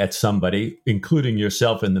looking at somebody, including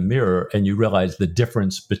yourself in the mirror, and you realize the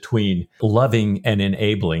difference between loving and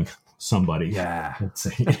enabling somebody. Yeah.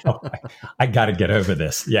 I got to get over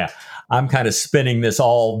this. Yeah. I'm kind of spinning this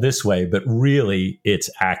all this way, but really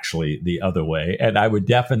it's actually the other way. And I would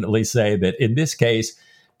definitely say that in this case,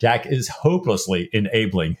 Jack is hopelessly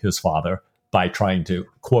enabling his father by trying to,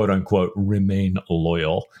 quote unquote, remain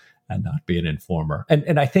loyal and not be an informer.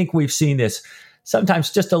 And I think we've seen this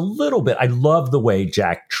sometimes just a little bit. I love the way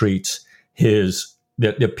Jack treats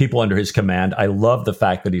the people under his command. I love the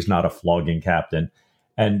fact that he's not a flogging captain.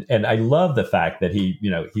 And I love the fact that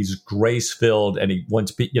he's grace-filled and he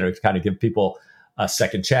wants to kind of give people a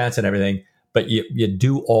second chance and everything. But you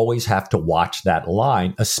do always have to watch that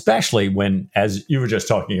line, especially when, as you were just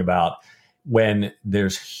talking about, when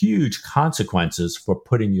there's huge consequences for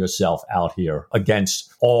putting yourself out here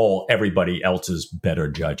against everybody else's better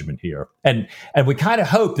judgment here. And we kind of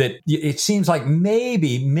hope that it seems like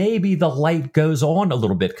maybe the light goes on a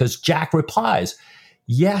little bit, because Jack replies,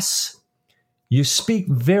 yes, you speak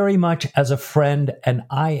very much as a friend, and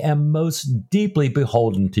I am most deeply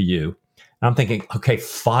beholden to you. And I'm thinking, okay,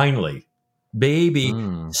 finally, maybe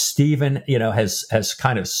Stephen, has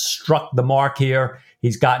kind of struck the mark here.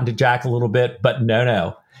 He's gotten to Jack a little bit, but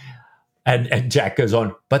no. And Jack goes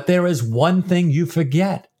on, but there is one thing you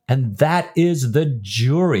forget, and that is the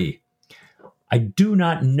jury. I do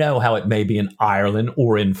not know how it may be in Ireland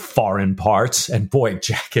or in foreign parts. And boy,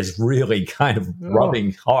 Jack is really kind of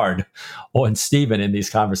rubbing hard on Stephen in these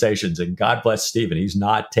conversations. And God bless Stephen, he's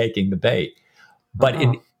not taking the bait. But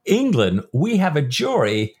in England, we have a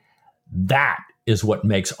jury. That is what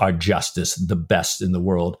makes our justice the best in the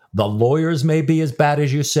world. The lawyers may be as bad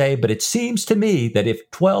as you say, but it seems to me that if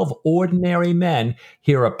 12 ordinary men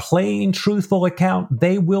hear a plain, truthful account,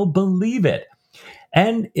 they will believe it.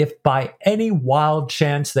 And if by any wild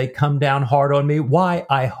chance they come down hard on me, why,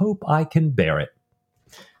 I hope I can bear it.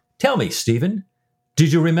 Tell me, Stephen,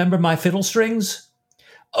 did you remember my fiddle strings?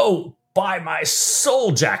 Oh, by my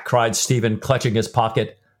soul, Jack, cried Stephen, clutching his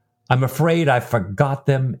pocket. I'm afraid I forgot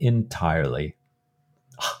them entirely.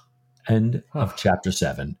 End of chapter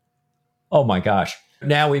 7. Oh my gosh.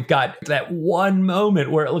 Now we've got that one moment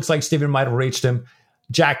where it looks like Stephen might have reached him.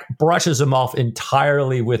 Jack brushes him off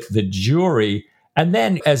entirely with the jury. And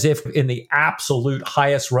then, as if in the absolute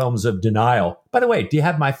highest realms of denial, by the way, do you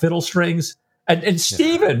have my fiddle strings? And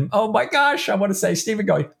Stephen, oh my gosh, I want to say Stephen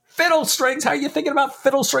going, fiddle strings? How are you thinking about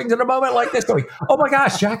fiddle strings in a moment like this? Going, oh my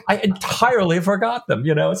gosh, Jack, I entirely forgot them.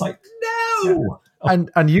 It's like, no.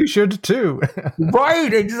 And you should too.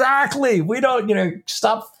 Right, exactly. We don't,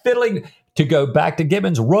 stop fiddling. To go back to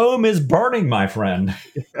Gibbons, Rome is burning, my friend.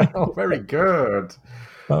 Oh, very good.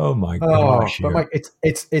 Oh my gosh! But Mike,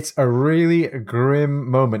 it's a really grim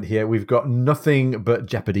moment here. We've got nothing but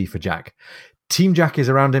jeopardy for Jack. Team Jack is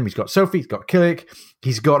around him. He's got Sophie, he's got Killick,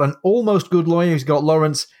 he's got an almost good lawyer, he's got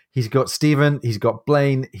Lawrence, he's got Stephen, he's got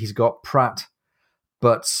Blaine, he's got Pratt,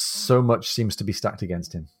 but so much seems to be stacked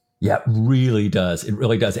against him. Yeah, it really does. It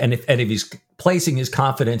really does. And if he's placing his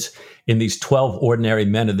confidence in these 12 ordinary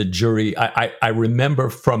men of the jury, I remember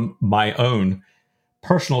from my own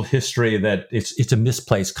personal history that it's a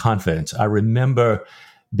misplaced confidence. I remember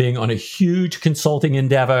being on a huge consulting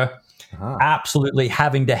endeavor, absolutely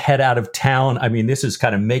having to head out of town. I mean, this is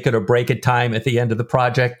kind of make it or break it time at the end of the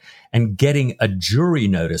project, and getting a jury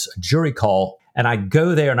notice, a jury call. And I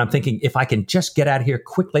go there and I'm thinking, if I can just get out of here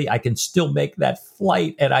quickly, I can still make that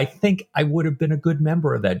flight. And I think I would have been a good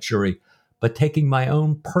member of that jury. But taking my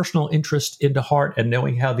own personal interest into heart and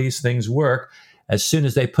knowing how these things work, as soon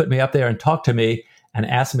as they put me up there and talked to me and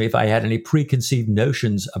asked me if I had any preconceived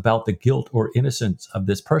notions about the guilt or innocence of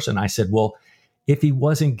this person, I said, well, if he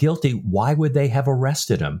wasn't guilty, why would they have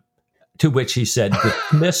arrested him? To which he said,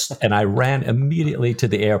 dismissed, and I ran immediately to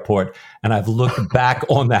the airport. And I've looked back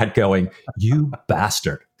on that going, you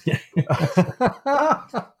bastard.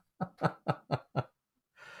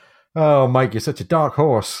 Oh, Mike, you're such a dark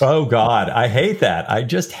horse. Oh, God, I hate that. I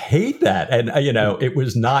just hate that. And, it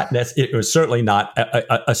was certainly not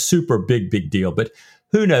a super big deal. But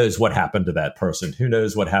who knows what happened to that person? Who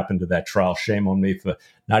knows what happened to that trial? Shame on me for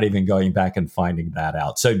not even going back and finding that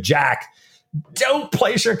out. So, Jack, don't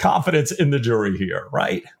place your confidence in the jury here,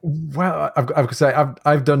 right? Well, I've got to say,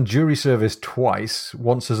 I've done jury service twice,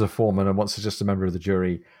 once as a foreman and once as just a member of the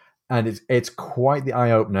jury. And it's quite the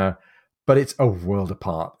eye-opener, but it's a world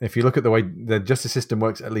apart. If you look at the way the justice system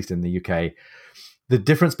works, at least in the UK, the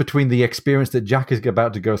difference between the experience that Jack is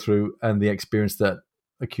about to go through and the experience that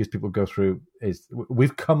accused people go through is,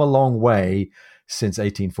 we've come a long way since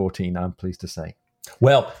 1814, I'm pleased to say.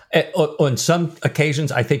 Well, on some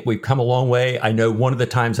occasions, I think we've come a long way. I know one of the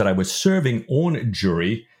times that I was serving on a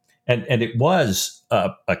jury, and it was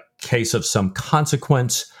a case of some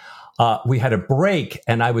consequence. We had a break,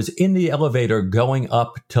 and I was in the elevator going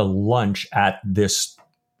up to lunch at this,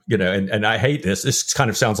 and I hate this. This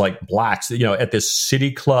kind of sounds like blacks, at this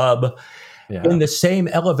city club. Yeah. In the same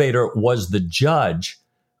elevator was the judge,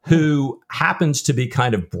 who happens to be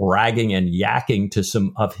kind of bragging and yakking to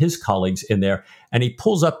some of his colleagues in there. And he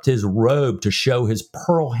pulls up his robe to show his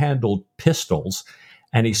pearl-handled pistols.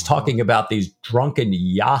 And he's talking about these drunken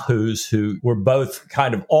yahoos who were both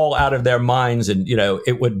kind of all out of their minds. And,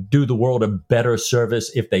 it would do the world a better service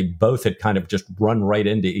if they both had kind of just run right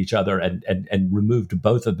into each other and removed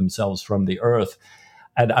both of themselves from the earth.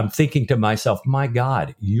 And I'm thinking to myself, my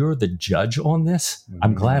God, you're the judge on this?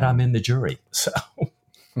 I'm glad I'm in the jury. So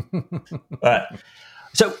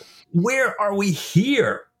where are we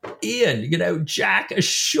here? Ian, Jack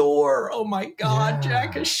ashore. Oh my God, yeah.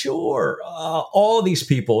 Jack ashore. All these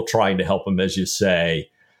people trying to help him, as you say.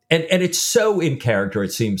 And it's so in character,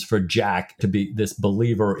 it seems, for Jack to be this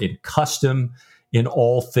believer in custom, in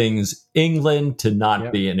all things England, to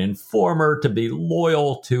not be an informer, to be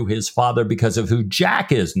loyal to his father because of who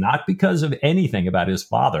Jack is, not because of anything about his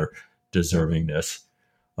father deserving this.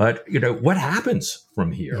 But, what happens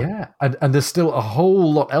from here? Yeah, and there's still a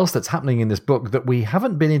whole lot else that's happening in this book that we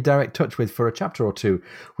haven't been in direct touch with for a chapter or two.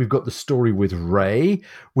 We've got the story with Ray.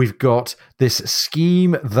 We've got this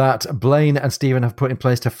scheme that Blaine and Stephen have put in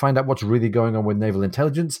place to find out what's really going on with naval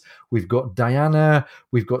intelligence. We've got Diana.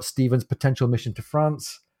 We've got Stephen's potential mission to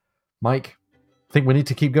France. Mike, I think we need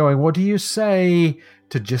to keep going. What do you say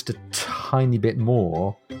to just a tiny bit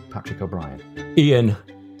more Patrick O'Brian? Ian,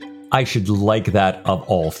 I should like that of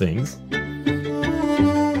all things.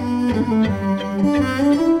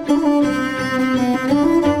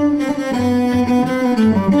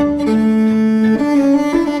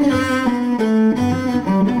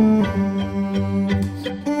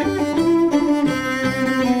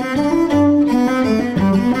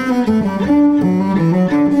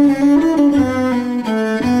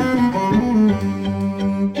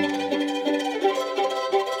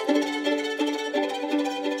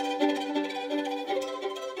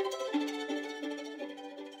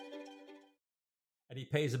 And he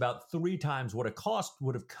pays about 3 times what a cost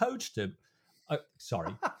would have coached him.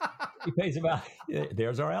 He pays about,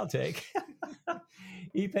 there's our outtake.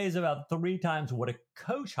 He pays about 3 times what a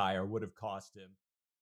coach hire would have cost him.